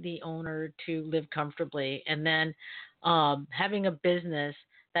allows the owner to live comfortably and then having a business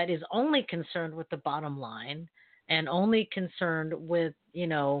that is only concerned with the bottom line and only concerned with,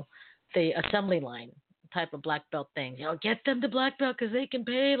 the assembly line type of black belt things. Get them to black belt because they can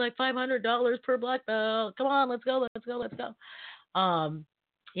pay like $500 per black belt. Come on, let's go.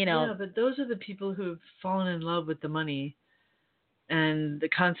 Yeah, but those are the people who've fallen in love with the money and the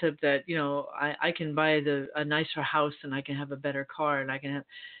concept that, I can buy a nicer house and I can have a better car and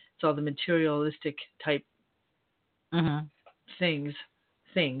it's all the materialistic type things,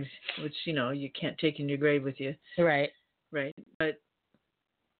 which, you can't take in your grave with you. Right. But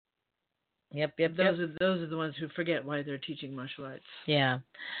Yep. Those are the ones who forget why they're teaching martial arts. Yeah.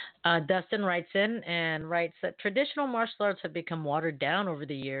 Dustin writes that traditional martial arts have become watered down over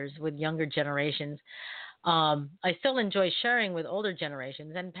the years with younger generations. I still enjoy sharing with older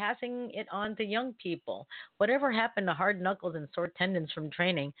generations and passing it on to young people. Whatever happened to hard knuckles and sore tendons from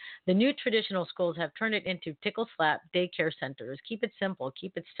training, the new traditional schools have turned it into tickle slap daycare centers. Keep it simple.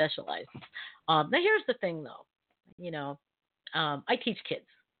 Keep it specialized. Now here's the thing, though. I teach kids.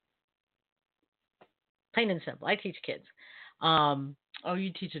 Plain and simple. I teach kids.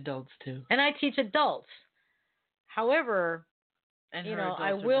 You teach adults too. And I teach adults. However, and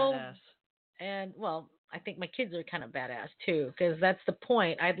I will. Badass. And I think my kids are kind of badass too, because that's the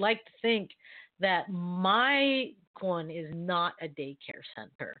point. I'd like to think that my one is not a daycare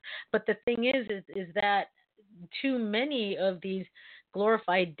center. But the thing is that too many of these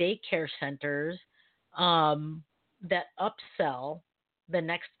glorified daycare centers that upsell the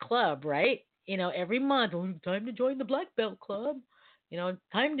next club, right? Every month, time to join the Black Belt Club.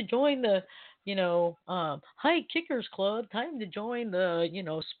 Time to join the, High Kickers Club. Time to join the,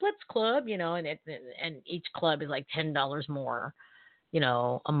 Splits Club. And each club is like $10 more,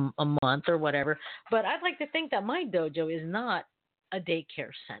 a month or whatever. But I'd like to think that my dojo is not a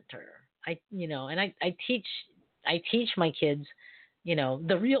daycare center. I teach my kids,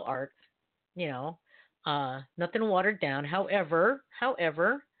 the real art. Nothing watered down. However,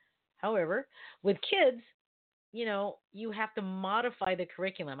 with kids, you have to modify the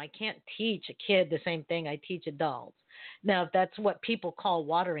curriculum. I can't teach a kid the same thing I teach adults. Now, if that's what people call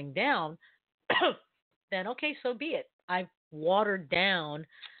watering down, then okay, so be it. I've watered down,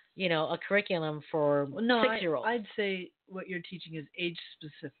 a curriculum for 6-year-olds. I'd say what you're teaching is age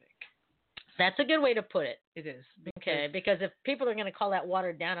specific. That's a good way to put it. It is. Because if people are going to call that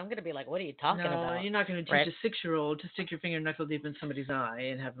watered down, I'm going to be like, what are you talking about? No, you're not going to teach a 6-year-old to stick your finger knuckle deep in somebody's eye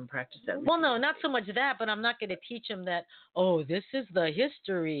and have them practice that. Well, no, not so much that, but I'm not going to teach them that, this is the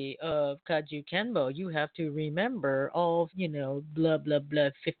history of Kaju Kenbo. You have to remember all, blah, blah, blah,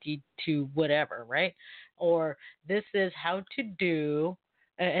 52, whatever, right? Or this is how to do,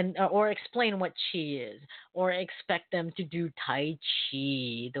 or explain what chi is, or expect them to do Tai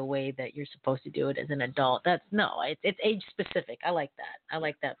Chi the way that you're supposed to do it as an adult. It's age specific. I like that. I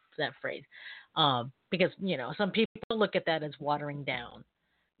like that phrase, because some people look at that as watering down,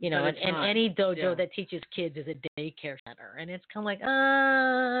 and any dojo that teaches kids is a daycare center, and it's kind of like,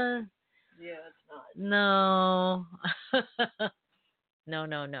 yeah, it's not. No,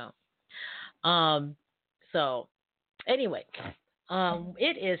 no. So, anyway.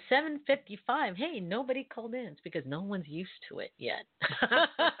 It is 7:55. Hey, nobody called in. It's because no one's used to it yet.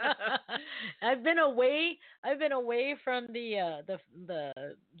 I've been away from the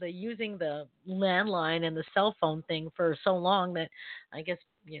using the landline and the cell phone thing for so long that I guess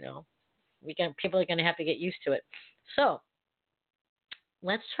people are going to have to get used to it. So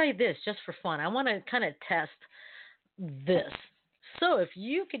let's try this just for fun. I want to kind of test this. So if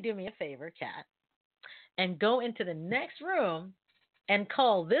you could do me a favor, Kat, and go into the next room and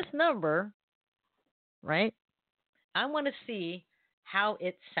call this number, right? I want to see how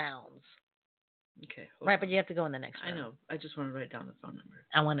it sounds. Okay. Right, but you have to go in the next room. I know. I just want to write down the phone number.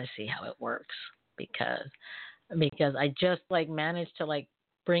 I want to see how it works because I just managed to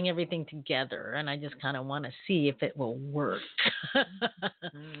bring everything together, and I just kind of want to see if it will work.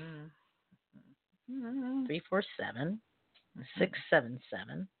 347-677.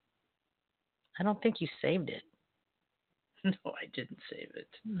 I don't think you saved it. No, I didn't save it.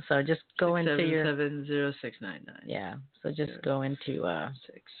 So just go into your 677-0699. Yeah. So just go into 699.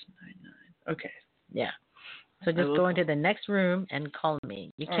 Okay. Yeah. So just go into the next room and call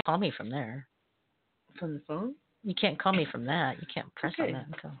me. You can't call me from there. From the phone? You can't call me from that. You can't press on that.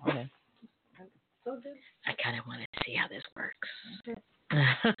 Okay. So good. I kind of want to see how this works.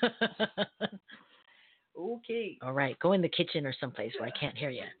 Okay. All right. Go in the kitchen or someplace where I can't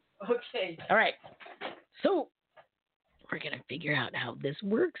hear you. Okay. All right. So we're going to figure out how this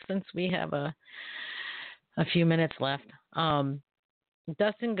works since we have a few minutes left.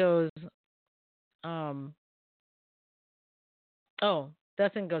 Dustin goes,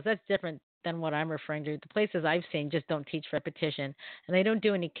 Dustin goes, that's different than what I'm referring to. The places I've seen just don't teach repetition, and they don't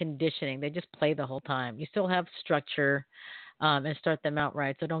do any conditioning. They just play the whole time. You still have structure and start them out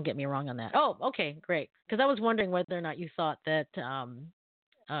right, so don't get me wrong on that. Oh, okay, great. Because I was wondering whether or not you thought that,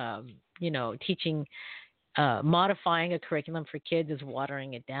 teaching modifying a curriculum for kids is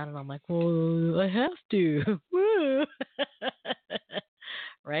watering it down, and I'm like, well, I have to.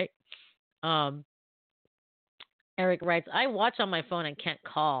 Right? Eric writes, I watch on my phone and can't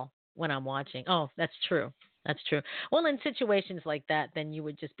call when I'm watching. Oh, that's true. That's true. Well, in situations like that, then you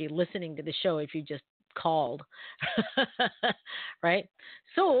would just be listening to the show if you just called. Right?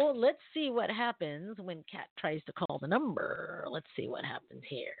 So let's see what happens when Kat tries to call the number. Let's see what happens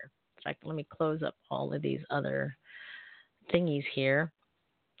here. In fact, let me close up all of these other thingies here.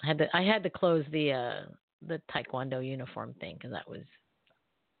 I had to close the Taekwondo uniform thing because that was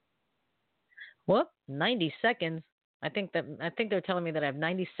 90 seconds. I think they're telling me that I have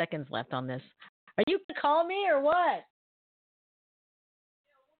 90 seconds left on this. Are you going to call me or what?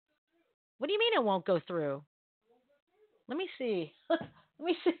 What do you mean it won't go through? Let me see. Let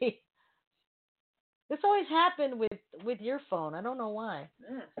me see. This always happened with your phone. I don't know why.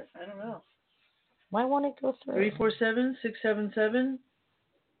 Yeah, I don't know. Why won't it go through? 347-677,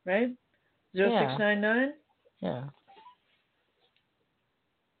 right? 0699. Yeah.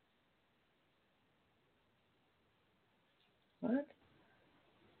 What?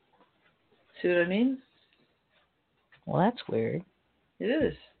 See what I mean? Well, that's weird. It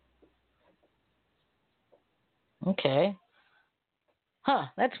is. Okay. Huh,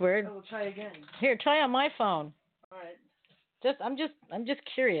 that's weird. I will try again. Here, try on my phone. All right. I'm just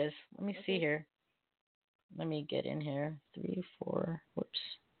curious. Let me see here. Let me get in here. 3, 4. Whoops.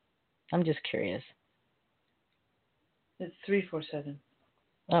 I'm just curious. It's 347.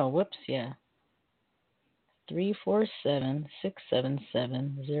 Oh, whoops. Yeah.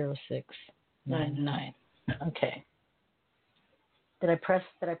 347-677-0699. Okay. Did I press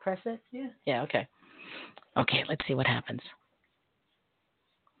it? Yeah. Yeah. Okay. Okay. Let's see what happens.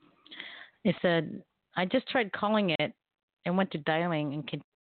 It said I just tried calling it and went to dialing and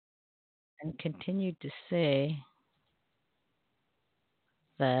continued to say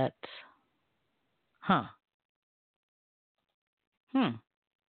that. Huh.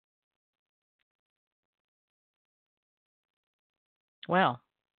 Well,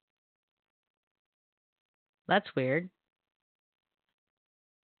 that's weird.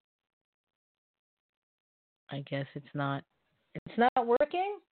 I guess it's not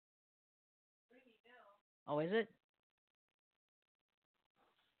working? Oh, is it?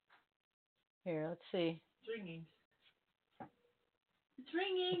 Here, let's see. It's ringing. It's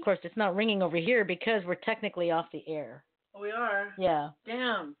ringing. Of course, it's not ringing over here because we're technically off the air. Oh, we are? Yeah.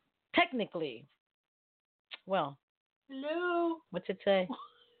 Damn. Technically. Well. Hello. What's it say?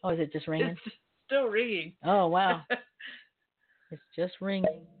 Oh, is it just ringing? It's still ringing. Oh, wow. It's just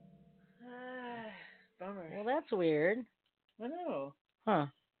ringing. Bummer. Well, that's weird. I know. Huh.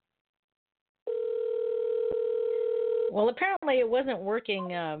 Well, apparently it wasn't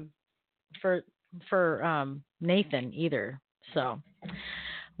working for Nathan either. So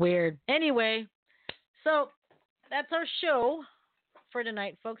weird. Anyway, so that's our show for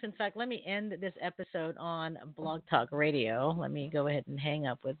tonight, folks. In fact, let me end this episode on Blog Talk Radio. Let me go ahead and hang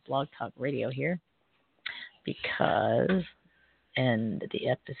up with Blog Talk Radio here because end the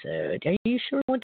episode. Are you sure?